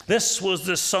 This was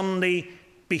the Sunday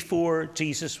before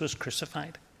Jesus was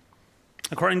crucified.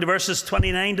 According to verses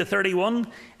 29 to 31,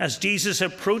 as Jesus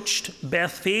approached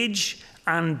Bethphage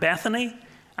and Bethany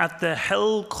at the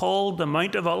hill called the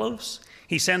Mount of Olives,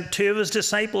 he sent 2 of his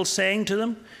disciples, saying to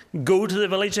them, "Go to the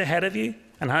village ahead of you,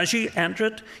 and as you enter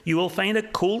it, you will find a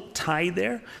colt tied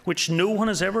there, which no one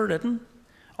has ever ridden.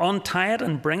 Untie it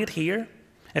and bring it here.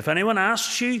 If anyone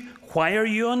asks you, 'Why are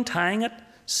you untying it?'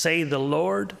 say, 'The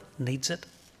Lord needs it.'"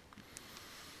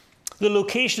 The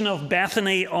location of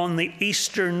Bethany on the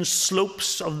eastern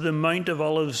slopes of the Mount of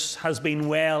Olives has been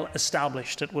well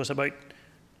established. It was about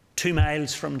 2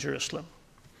 miles from Jerusalem.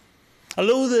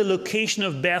 Although the location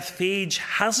of Bethphage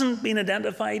hasn't been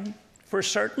identified for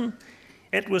certain,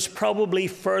 it was probably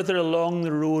further along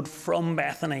the road from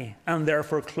Bethany and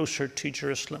therefore closer to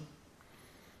Jerusalem.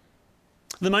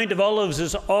 The Mount of Olives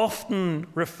is often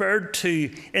referred to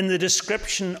in the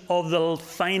description of the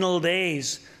final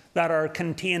days that are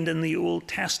contained in the Old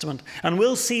Testament. And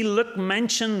we'll see Luke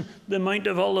mention the Mount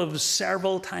of Olives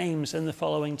several times in the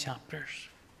following chapters.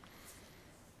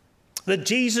 That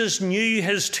Jesus knew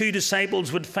his 2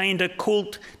 disciples would find a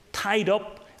colt tied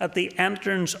up at the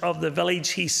entrance of the village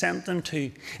he sent them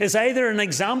to is either an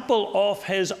example of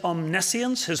his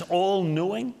omniscience, his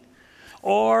all-knowing,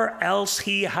 or else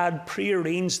he had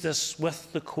prearranged this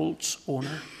with the colt's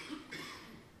owner.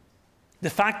 The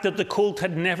fact that the colt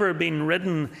had never been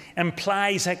ridden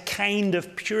implies a kind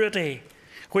of purity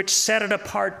which set it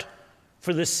apart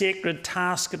for the sacred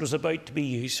task it was about to be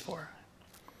used for.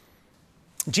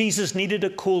 Jesus needed a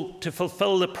colt to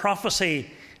fulfill the prophecy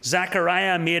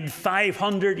Zechariah made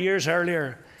 500 years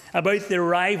earlier about the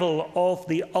arrival of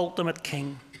the ultimate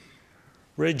king.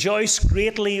 Rejoice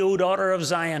greatly, O daughter of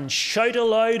Zion. Shout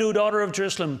aloud, O daughter of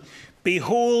Jerusalem.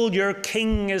 Behold, your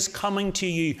king is coming to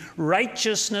you.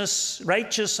 Righteous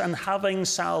and having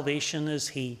salvation is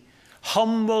he.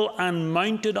 Humble and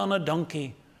mounted on a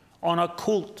donkey, on a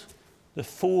colt, the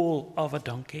foal of a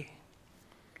donkey.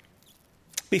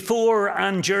 Before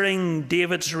and during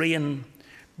David's reign,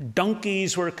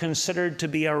 donkeys were considered to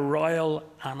be a royal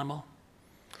animal.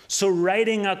 So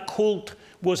riding a colt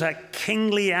was a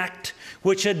kingly act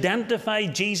which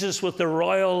identified Jesus with the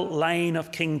royal line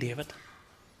of King David.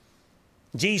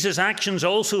 Jesus' actions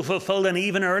also fulfilled an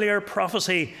even earlier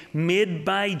prophecy made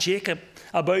by Jacob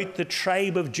about the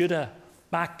tribe of Judah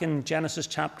back in Genesis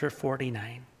chapter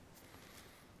 49.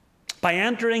 By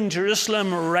entering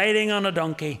Jerusalem riding on a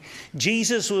donkey,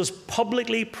 Jesus was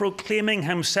publicly proclaiming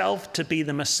himself to be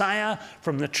the Messiah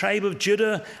from the tribe of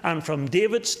Judah and from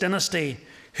David's dynasty,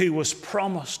 who was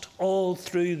promised all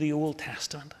through the Old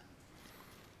Testament.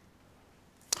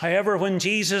 However, when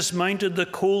Jesus mounted the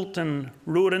colt and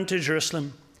rode into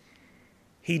Jerusalem,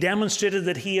 he demonstrated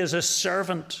that he is a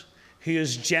servant who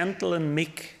is gentle and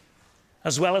meek,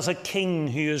 as well as a king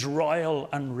who is royal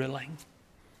and ruling.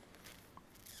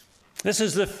 This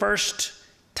is the first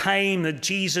time that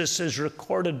Jesus is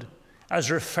recorded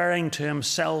as referring to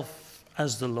himself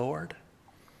as the Lord.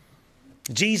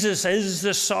 Jesus is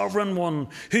the sovereign one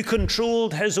who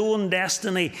controlled his own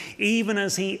destiny even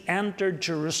as he entered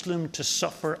Jerusalem to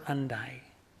suffer and die.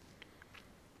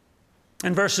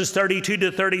 In verses 32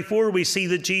 to 34, we see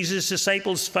that Jesus'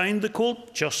 disciples found the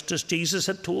colt just as Jesus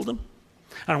had told them.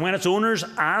 And when its owners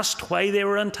asked why they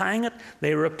were untying it,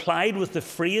 they replied with the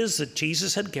phrase that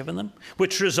Jesus had given them,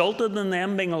 which resulted in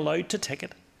them being allowed to take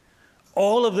it.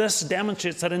 All of this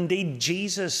demonstrates that indeed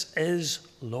Jesus is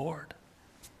Lord.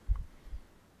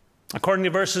 According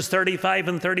to verses 35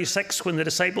 and 36, when the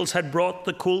disciples had brought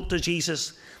the colt to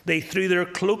Jesus, they threw their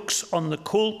cloaks on the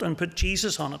colt and put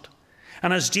Jesus on it.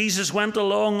 And as Jesus went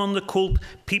along on the colt,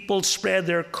 people spread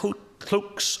their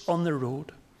cloaks on the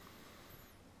road.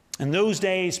 In those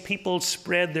days, people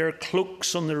spread their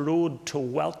cloaks on the road to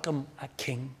welcome a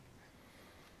king.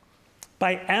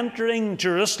 By entering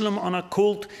Jerusalem on a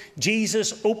colt,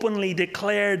 Jesus openly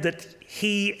declared that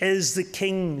he is the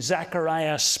king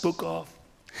Zechariah spoke of.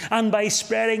 And by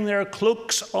spreading their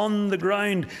cloaks on the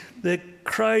ground, the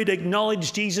crowd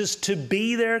acknowledged Jesus to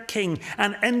be their king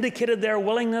and indicated their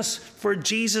willingness for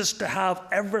Jesus to have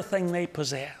everything they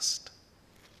possessed.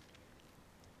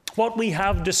 What we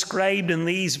have described in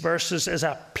these verses is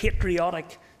a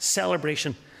patriotic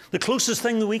celebration. The closest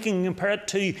thing that we can compare it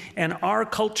to in our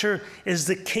culture is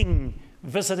the king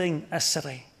visiting a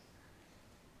city.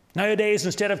 Nowadays,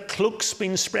 instead of cloaks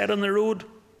being spread on the road,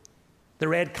 the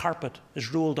red carpet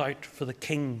is rolled out for the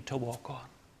king to walk on.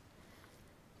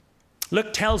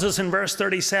 Luke tells us in verse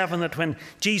 37 that when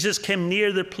Jesus came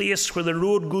near the place where the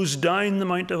road goes down the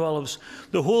Mount of Olives,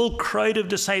 the whole crowd of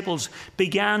disciples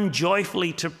began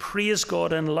joyfully to praise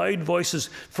God in loud voices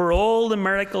for all the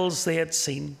miracles they had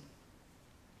seen.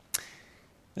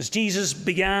 As Jesus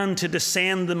began to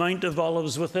descend the Mount of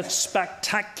Olives with its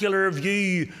spectacular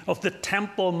view of the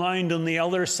Temple Mount on the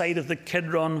other side of the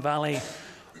Kidron Valley,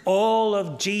 all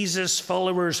of Jesus'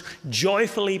 followers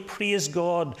joyfully praised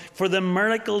God for the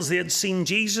miracles they had seen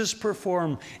Jesus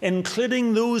perform,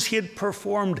 including those he had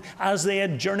performed as they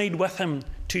had journeyed with him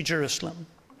to Jerusalem.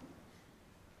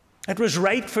 It was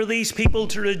right for these people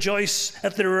to rejoice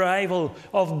at the arrival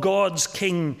of God's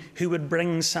King who would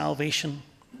bring salvation.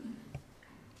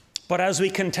 But as we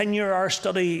continue our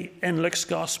study in Luke's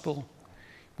Gospel,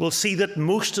 we'll see that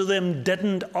most of them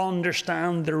didn't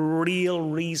understand the real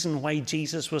reason why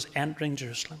Jesus was entering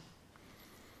Jerusalem.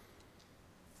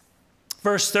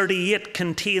 Verse 38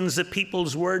 contains the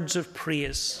people's words of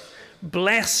praise.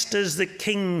 Blessed is the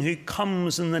King who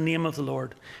comes in the name of the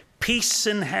Lord. Peace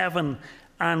in heaven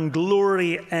and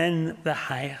glory in the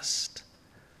highest.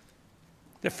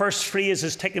 The first phrase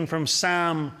is taken from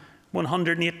Psalm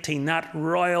 118, that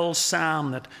royal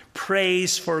psalm that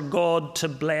prays for God to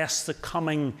bless the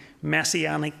coming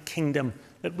messianic kingdom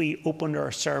that we opened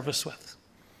our service with.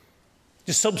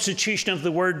 The substitution of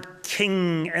the word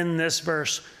king in this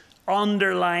verse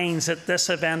underlines that this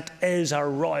event is a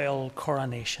royal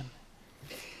coronation.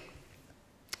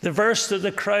 The verse that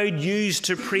the crowd used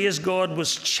to praise God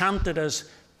was chanted as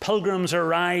pilgrims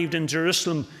arrived in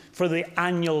Jerusalem for the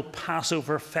annual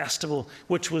Passover festival,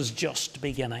 which was just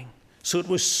beginning. So it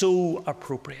was so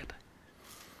appropriate.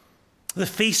 The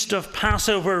feast of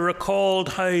Passover recalled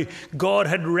how God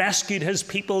had rescued his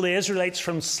people, the Israelites,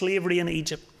 from slavery in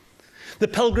Egypt. The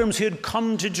pilgrims who had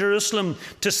come to Jerusalem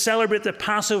to celebrate the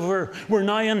Passover were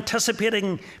now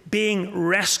anticipating being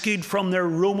rescued from their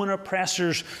Roman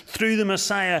oppressors through the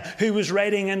Messiah who was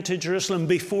riding into Jerusalem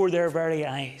before their very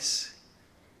eyes.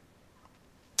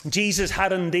 Jesus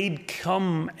had indeed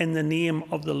come in the name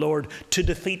of the Lord to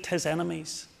defeat his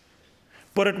enemies.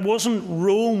 But it wasn't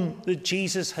Rome that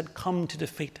Jesus had come to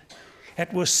defeat.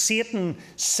 It was Satan,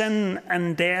 sin,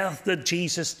 and death that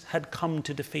Jesus had come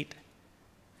to defeat.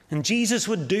 And Jesus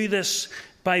would do this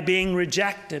by being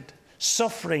rejected,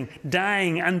 suffering,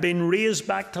 dying, and being raised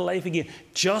back to life again,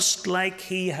 just like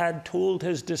he had told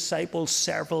his disciples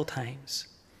several times.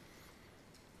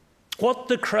 What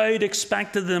the crowd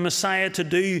expected the Messiah to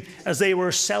do as they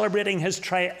were celebrating his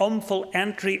triumphal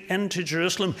entry into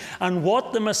Jerusalem, and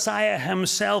what the Messiah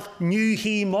himself knew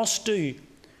he must do,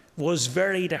 was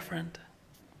very different.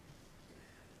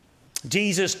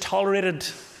 Jesus tolerated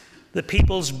the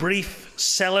people's brief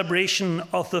celebration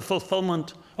of the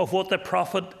fulfillment of what the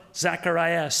prophet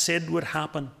Zechariah said would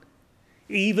happen,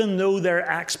 even though their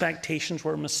expectations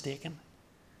were mistaken.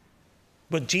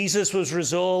 But Jesus was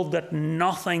resolved that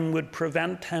nothing would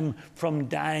prevent him from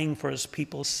dying for his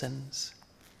people's sins.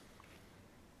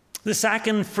 The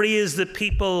second phrase the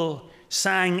people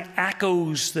sang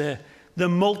echoes the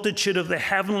multitude of the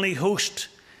heavenly host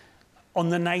on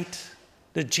the night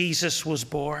that Jesus was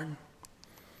born.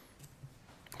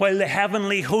 While the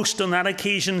heavenly host on that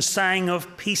occasion sang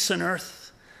of peace on earth,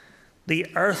 the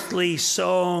earthly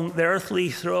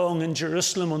throng in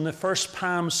Jerusalem on the first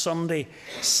Palm Sunday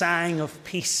sang of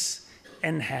peace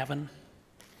in heaven.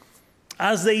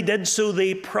 As they did so,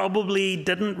 they probably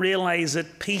didn't realize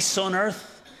that peace on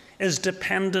earth is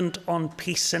dependent on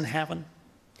peace in heaven.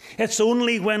 It's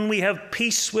only when we have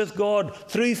peace with God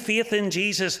through faith in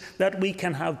Jesus that we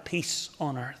can have peace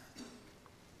on earth.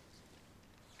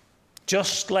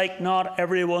 Just like not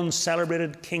everyone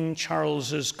celebrated King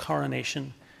Charles's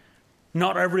coronation,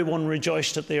 not everyone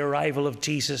rejoiced at the arrival of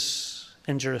Jesus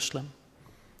in Jerusalem.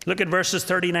 Look at verses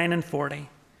 39 and 40.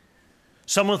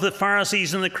 Some of the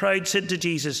Pharisees in the crowd said to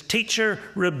Jesus, "Teacher,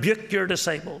 rebuke your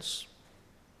disciples."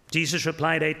 Jesus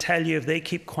replied, "I tell you, if they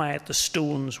keep quiet, the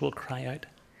stones will cry out."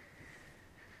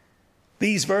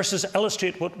 These verses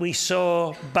illustrate what we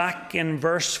saw back in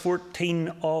verse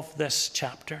 14 of this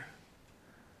chapter.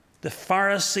 The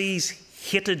Pharisees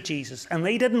hated Jesus, and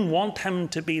they didn't want him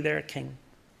to be their king.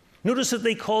 Notice that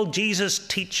they called Jesus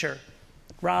teacher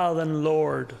rather than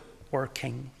Lord or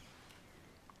king.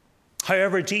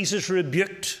 However, Jesus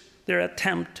rebuked their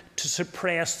attempt to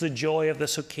suppress the joy of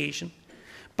this occasion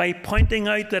by pointing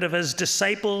out that if his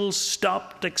disciples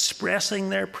stopped expressing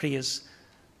their praise,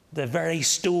 the very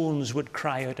stones would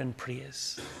cry out in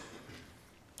praise.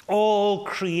 All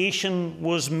creation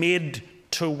was made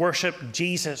to worship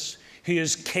Jesus, who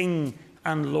is King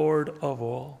and Lord of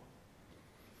all.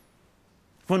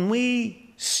 When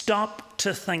we stop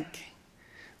to think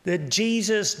that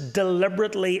Jesus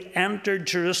deliberately entered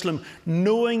Jerusalem,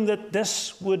 knowing that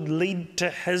this would lead to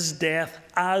his death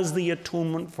as the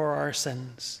atonement for our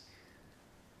sins,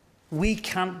 we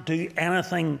can't do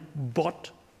anything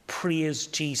but praise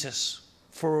Jesus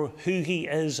for who he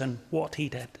is and what he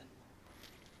did.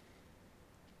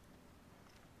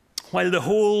 While the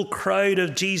whole crowd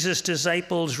of Jesus'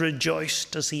 disciples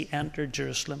rejoiced as he entered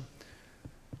Jerusalem,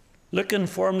 Luke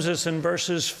informs us in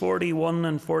verses 41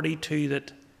 and 42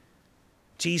 that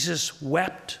Jesus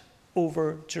wept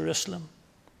over Jerusalem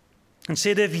and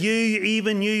said, "If you,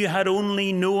 even you, had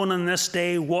only known on this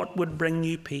day what would bring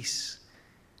you peace,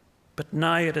 but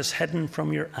now it is hidden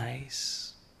from your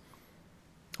eyes."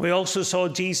 We also saw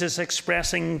Jesus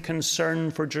expressing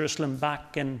concern for Jerusalem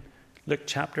back in Luke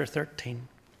chapter 13.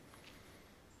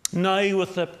 Now,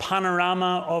 with the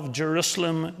panorama of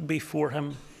Jerusalem before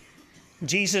him,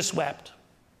 Jesus wept,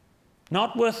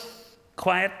 not with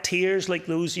quiet tears like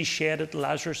those he shed at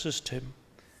Lazarus' tomb,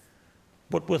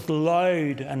 but with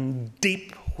loud and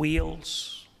deep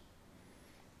wails.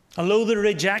 Although the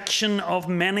rejection of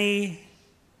many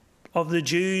of the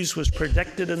Jews was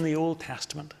predicted in the Old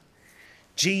Testament,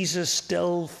 Jesus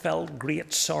still felt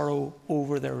great sorrow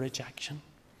over their rejection.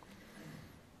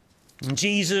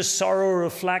 Jesus' sorrow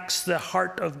reflects the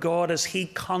heart of God as he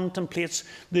contemplates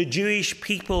the Jewish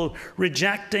people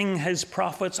rejecting his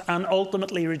prophets and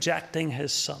ultimately rejecting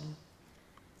his son.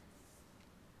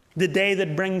 The day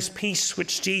that brings peace,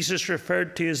 which Jesus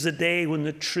referred to as the day when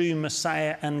the true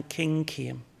Messiah and King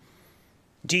came.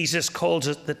 Jesus calls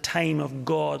it the time of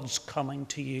God's coming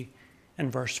to you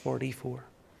in verse 44.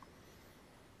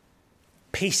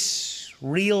 Peace,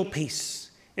 real peace,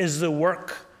 is the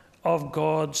work of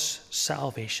God's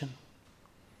salvation.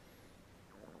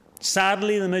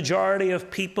 Sadly, the majority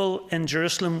of people in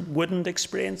Jerusalem wouldn't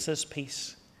experience this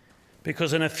peace,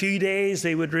 because in a few days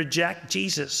they would reject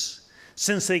Jesus,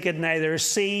 since they could neither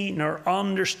see nor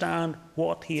understand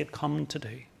what he had come to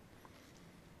do.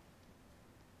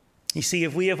 You see,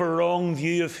 if we have a wrong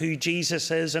view of who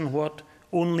Jesus is and what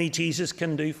only Jesus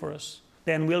can do for us,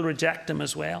 then we'll reject him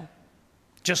as well,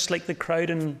 just like the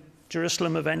crowd in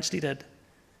Jerusalem eventually did,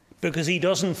 because he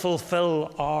doesn't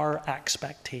fulfill our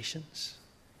expectations.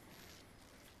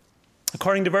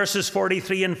 According to verses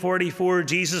 43 and 44,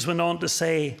 Jesus went on to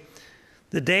say,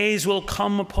 "The days will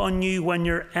come upon you when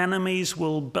your enemies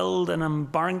will build an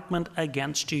embankment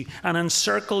against you and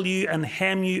encircle you and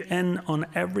hem you in on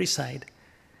every side.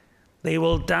 They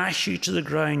will dash you to the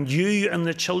ground, you and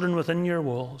the children within your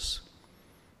walls.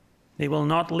 They will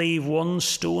not leave one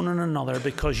stone on another,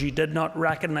 because you did not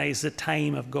recognize the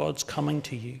time of God's coming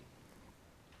to you."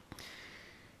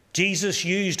 Jesus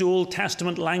used Old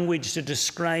Testament language to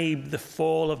describe the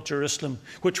fall of Jerusalem,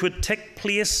 which would take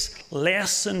place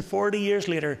less than 40 years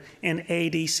later in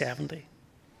AD 70.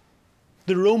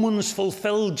 The Romans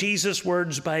fulfilled Jesus'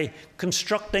 words by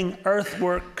constructing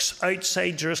earthworks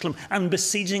outside Jerusalem and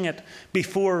besieging it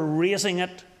before razing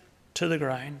it to the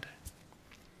ground.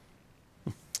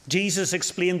 Jesus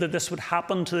explained that this would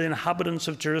happen to the inhabitants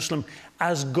of Jerusalem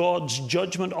as God's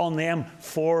judgment on them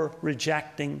for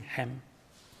rejecting him.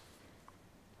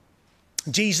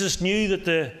 Jesus knew that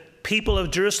the people of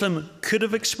Jerusalem could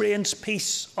have experienced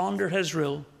peace under his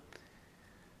rule,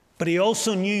 but he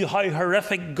also knew how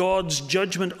horrific God's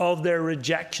judgment of their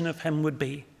rejection of him would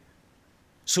be.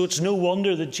 So it's no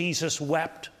wonder that Jesus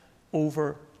wept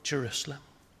over Jerusalem.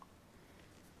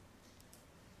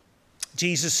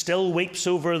 Jesus still weeps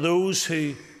over those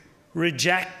who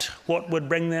reject what would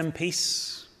bring them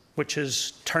peace, which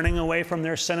is turning away from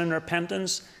their sin and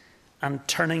repentance and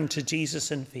turning to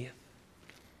Jesus in faith.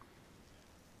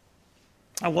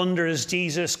 I wonder, is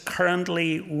Jesus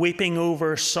currently weeping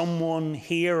over someone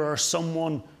here or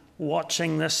someone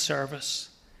watching this service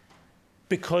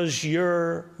because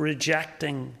you're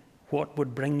rejecting what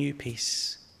would bring you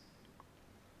peace?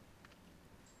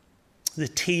 The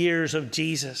tears of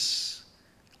Jesus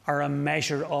are a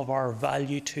measure of our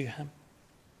value to him.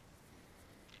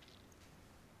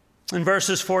 In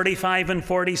verses 45 and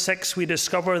 46, we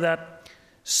discover that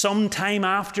sometime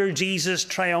after Jesus'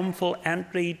 triumphal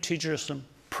entry to Jerusalem,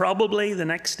 probably the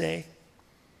next day,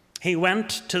 he went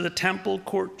to the temple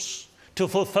courts to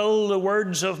fulfill the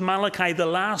words of Malachi, the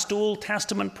last Old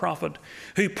Testament prophet,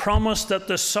 who promised that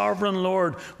the sovereign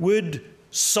Lord would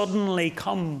suddenly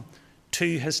come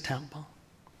to his temple.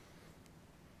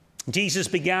 Jesus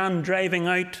began driving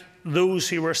out those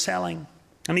who were selling.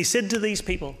 And he said to these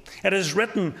people, "It is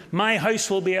written, my house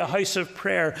will be a house of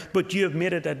prayer, but you have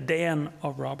made it a den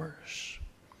of robbers."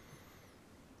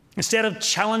 Instead of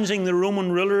challenging the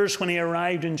Roman rulers when he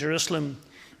arrived in Jerusalem,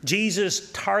 Jesus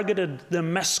targeted the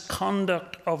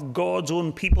misconduct of God's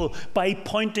own people by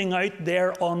pointing out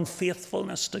their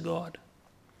unfaithfulness to God.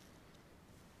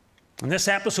 And this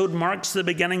episode marks the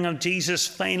beginning of Jesus'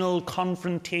 final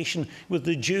confrontation with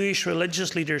the Jewish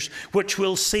religious leaders, which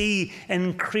we'll see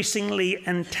increasingly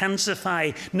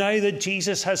intensify now that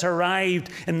Jesus has arrived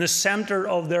in the center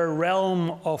of their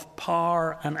realm of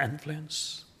power and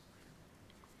influence.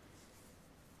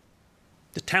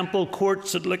 The temple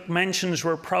courts that Luke mentions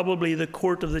were probably the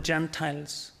court of the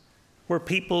Gentiles, where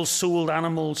people sold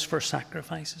animals for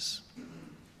sacrifices.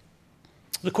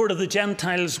 The court of the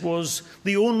Gentiles was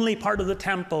the only part of the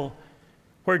temple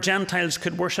where Gentiles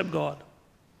could worship God.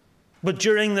 But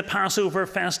during the Passover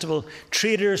festival,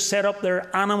 traders set up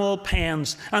their animal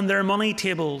pens and their money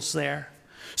tables there,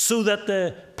 so that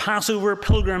the Passover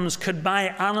pilgrims could buy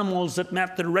animals that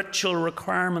met the ritual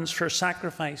requirements for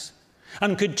sacrifice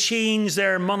and could change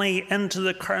their money into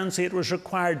the currency it was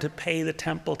required to pay the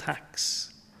temple tax.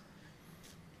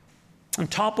 On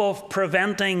top of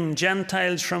preventing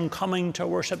Gentiles from coming to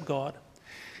worship God,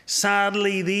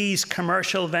 sadly, these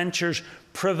commercial ventures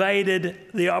provided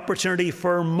the opportunity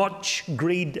for much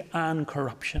greed and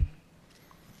corruption.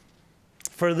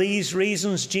 For these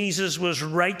reasons, Jesus was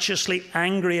righteously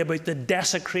angry about the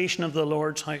desecration of the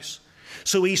Lord's house,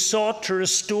 So he sought to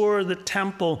restore the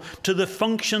temple to the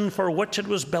function for which it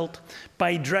was built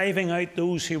by driving out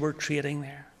those who were trading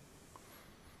there.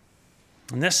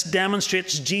 And this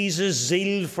demonstrates Jesus'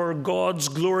 zeal for God's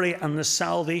glory and the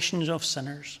salvation of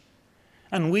sinners.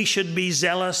 And we should be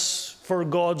zealous for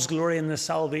God's glory and the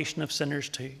salvation of sinners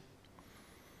too.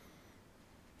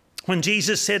 When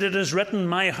Jesus said, "It is written,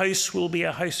 my house will be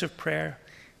a house of prayer,"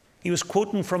 he was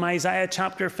quoting from Isaiah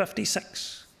chapter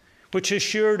 56, which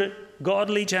assured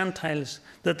godly Gentiles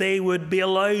that they would be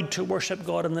allowed to worship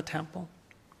God in the temple.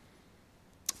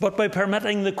 But by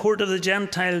permitting the court of the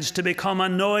Gentiles to become a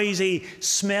noisy,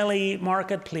 smelly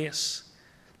marketplace,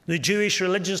 the Jewish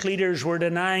religious leaders were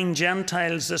denying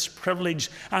Gentiles this privilege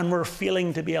and were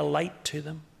failing to be a light to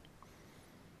them.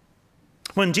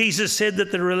 When Jesus said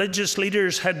that the religious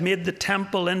leaders had made the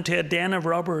temple into a den of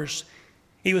robbers,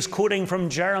 he was quoting from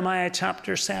Jeremiah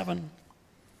chapter 7.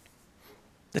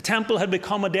 The temple had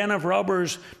become a den of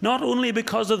robbers not only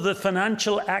because of the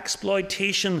financial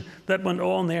exploitation that went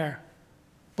on there,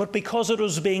 but because it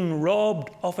was being robbed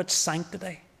of its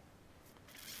sanctity.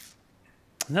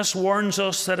 And this warns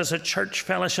us that as a church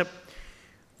fellowship,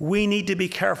 we need to be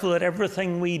careful that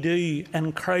everything we do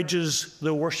encourages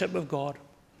the worship of God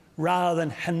rather than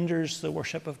hinders the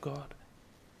worship of God.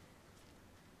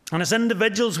 And as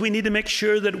individuals, we need to make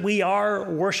sure that we are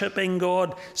worshipping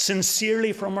God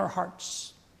sincerely from our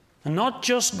hearts and not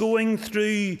just going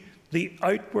through the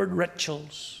outward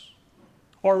rituals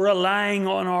or relying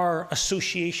on our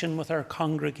association with our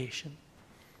congregation.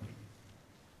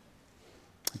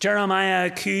 Jeremiah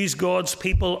accused God's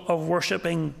people of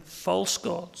worshipping false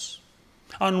gods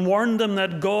and warned them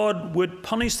that God would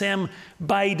punish them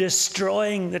by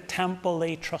destroying the temple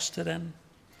they trusted in.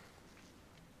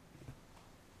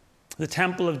 The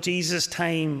temple of Jesus'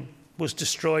 time was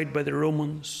destroyed by the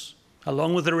Romans,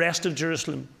 along with the rest of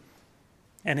Jerusalem,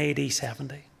 in AD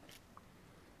 70.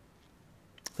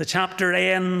 The chapter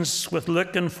ends with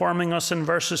Luke informing us in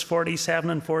verses 47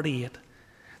 and 48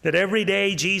 that every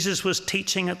day Jesus was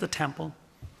teaching at the temple,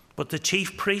 but the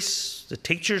chief priests, the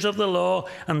teachers of the law,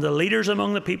 and the leaders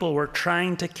among the people were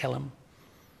trying to kill him.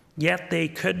 Yet they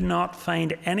could not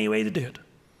find any way to do it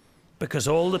because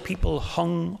all the people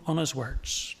hung on his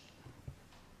words.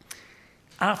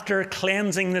 After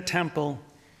cleansing the temple,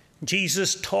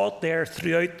 Jesus taught there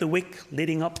throughout the week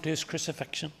leading up to his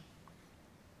crucifixion.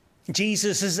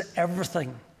 Jesus is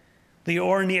everything the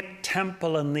ornate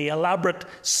temple and the elaborate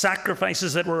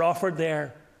sacrifices that were offered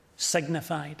there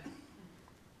signified.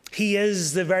 He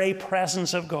is the very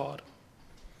presence of God.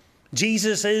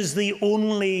 Jesus is the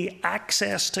only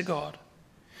access to God.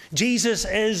 Jesus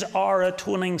is our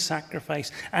atoning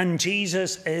sacrifice, and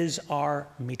Jesus is our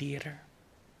mediator.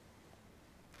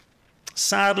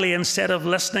 Sadly, instead of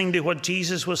listening to what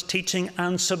Jesus was teaching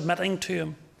and submitting to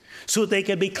him so that they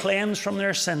could be cleansed from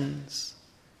their sins,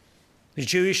 the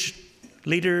Jewish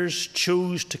leaders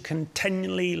chose to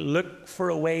continually look for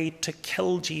a way to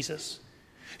kill Jesus,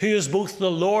 who is both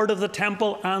the Lord of the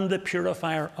temple and the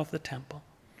purifier of the temple.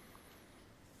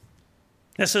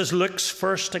 This is Luke's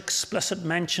first explicit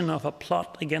mention of a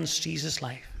plot against Jesus'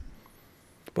 life.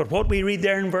 But what we read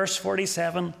there in verse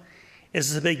 47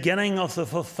 is the beginning of the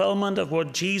fulfillment of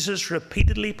what Jesus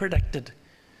repeatedly predicted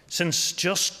since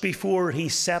just before he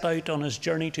set out on his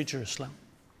journey to Jerusalem.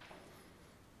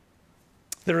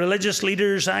 The religious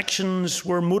leaders' actions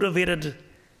were motivated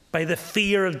by the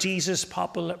fear of Jesus'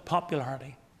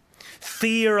 popularity,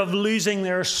 fear of losing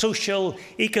their social,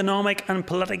 economic, and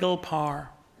political power,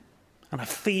 and a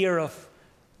fear of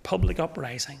public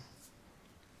uprising.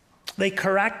 They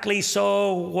correctly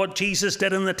saw what Jesus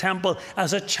did in the temple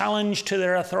as a challenge to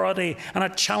their authority and a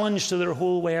challenge to their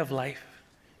whole way of life.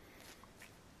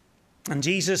 And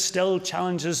Jesus still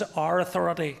challenges our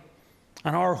authority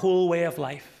and our whole way of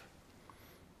life.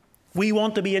 We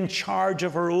want to be in charge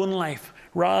of our own life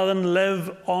rather than live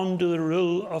under the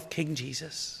rule of King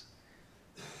Jesus.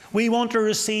 We want to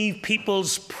receive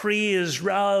people's praise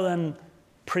rather than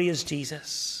praise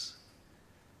Jesus.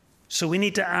 So we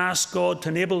need to ask God to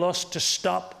enable us to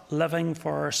stop living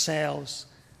for ourselves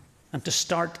and to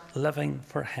start living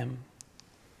for him.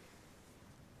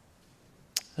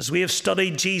 As we have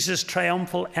studied Jesus'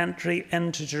 triumphal entry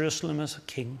into Jerusalem as a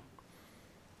king,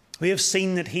 we have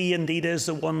seen that he indeed is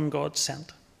the one God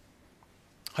sent.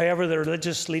 However, the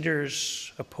religious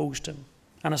leaders opposed him.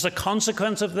 And as a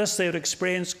consequence of this, they would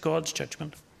experience God's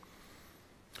judgment.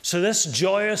 So this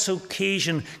joyous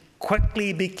occasion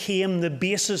quickly became the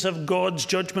basis of God's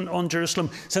judgment on Jerusalem,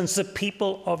 since the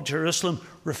people of Jerusalem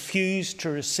refused to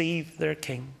receive their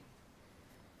king.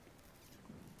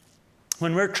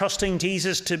 When we're trusting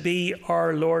Jesus to be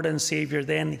our Lord and Savior,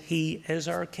 then he is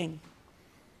our king.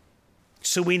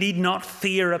 So we need not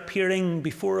fear appearing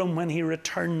before him when he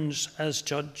returns as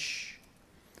judge.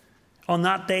 On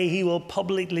that day, he will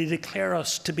publicly declare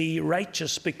us to be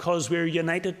righteous because we're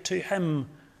united to him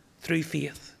through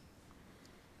faith.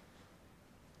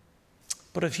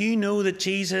 But if you know that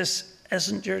Jesus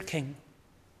isn't your king,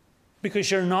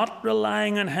 because you're not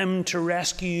relying on him to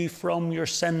rescue you from your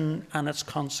sin and its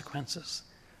consequences,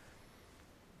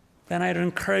 then I'd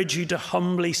encourage you to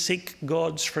humbly seek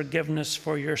God's forgiveness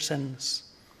for your sins.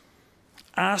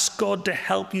 Ask God to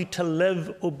help you to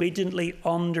live obediently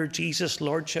under Jesus'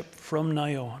 lordship from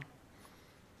now on.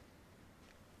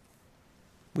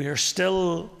 We are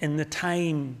still in the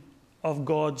time of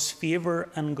God's favour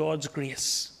and God's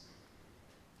grace,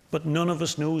 but none of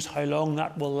us knows how long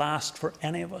that will last for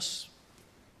any of us,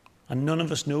 and none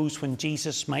of us knows when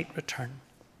Jesus might return.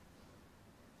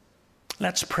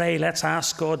 Let's pray. Let's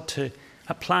ask God to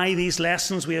apply these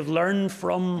lessons we have learned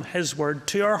from his word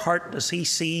to our heart as he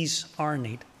sees our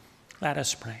need. Let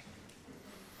us pray.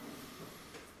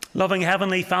 Loving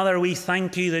Heavenly Father, we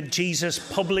thank you that Jesus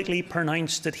publicly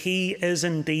pronounced that he is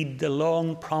indeed the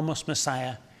long-promised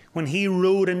Messiah when he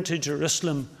rode into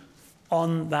Jerusalem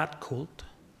on that colt.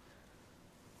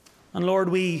 And Lord,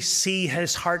 we see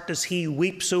his heart as he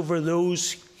weeps over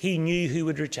those he knew who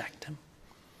would reject him.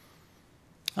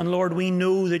 And Lord, we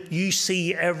know that you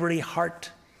see every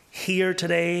heart here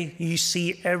today. You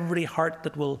see every heart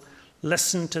that will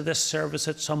listen to this service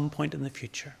at some point in the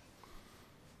future.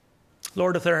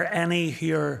 Lord, if there are any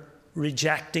who are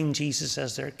rejecting Jesus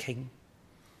as their king,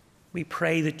 we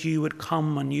pray that you would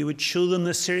come and you would show them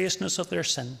the seriousness of their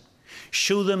sin.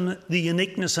 Show them the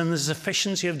uniqueness and the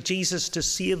sufficiency of Jesus to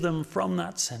save them from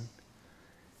that sin.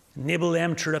 Enable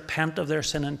them to repent of their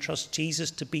sin and trust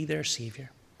Jesus to be their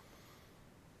Saviour.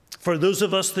 For those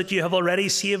of us that you have already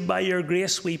saved by your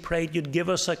grace, we pray you'd give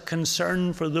us a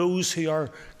concern for those who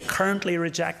are currently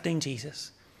rejecting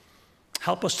Jesus.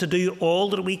 Help us to do all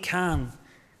that we can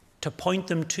to point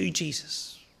them to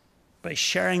Jesus by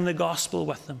sharing the gospel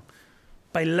with them,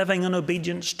 by living in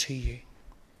obedience to you.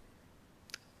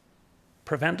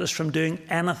 Prevent us from doing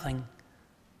anything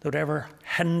that would ever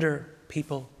hinder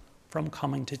people from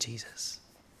coming to Jesus.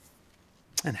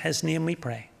 In his name we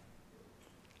pray.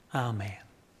 Amen.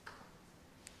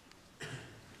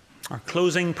 Our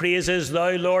closing praise is,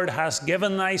 Thou, Lord, hast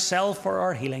given thyself for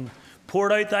our healing,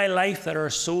 poured out thy life that our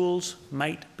souls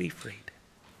might be freed.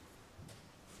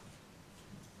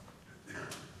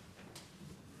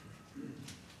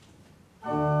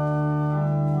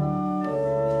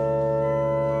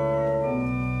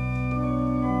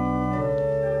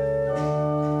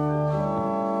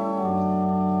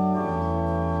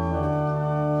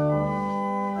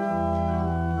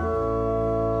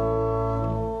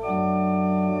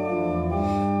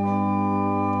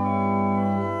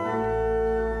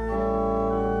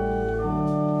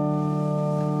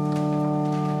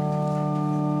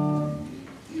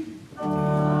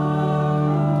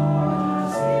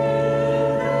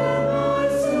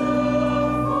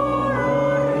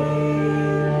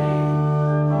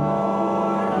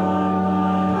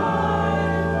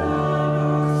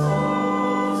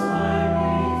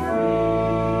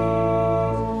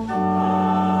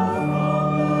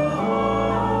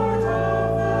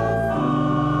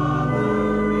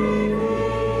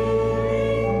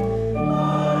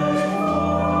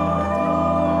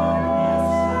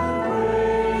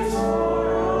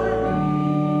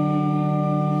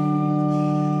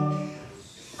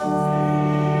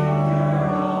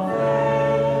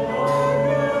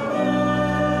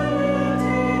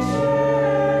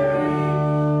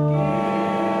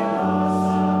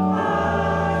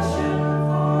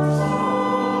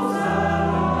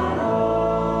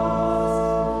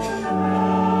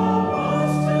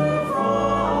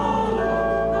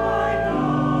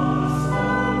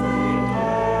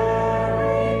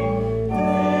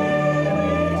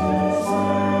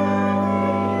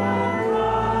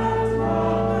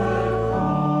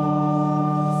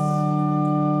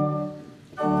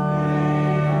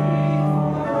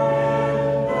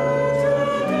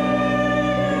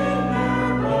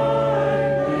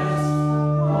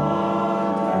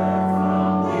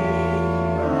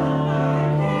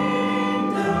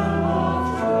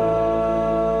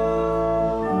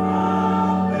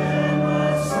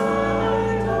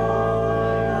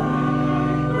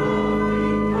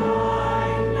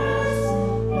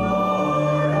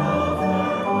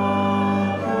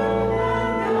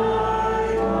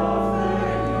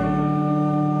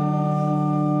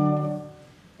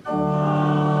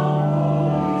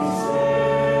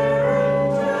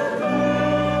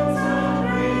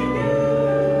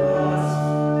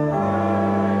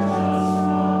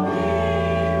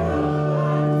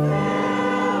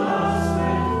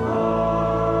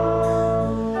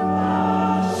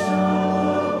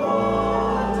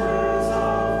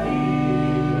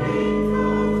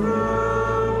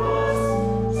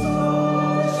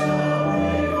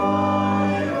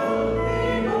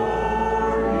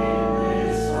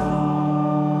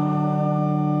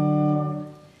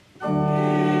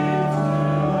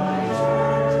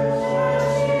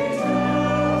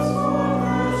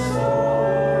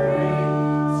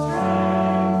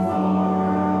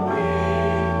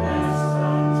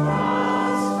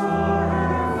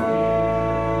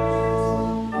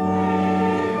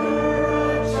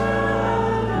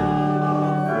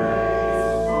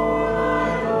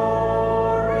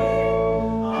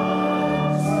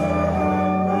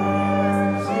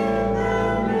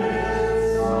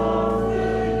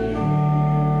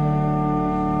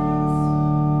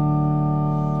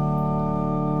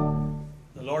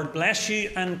 Lord bless you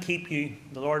and keep you.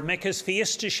 The Lord make his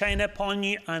face to shine upon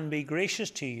you and be gracious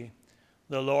to you.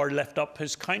 The Lord lift up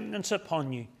his countenance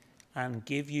upon you and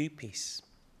give you peace.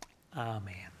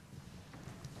 Amen.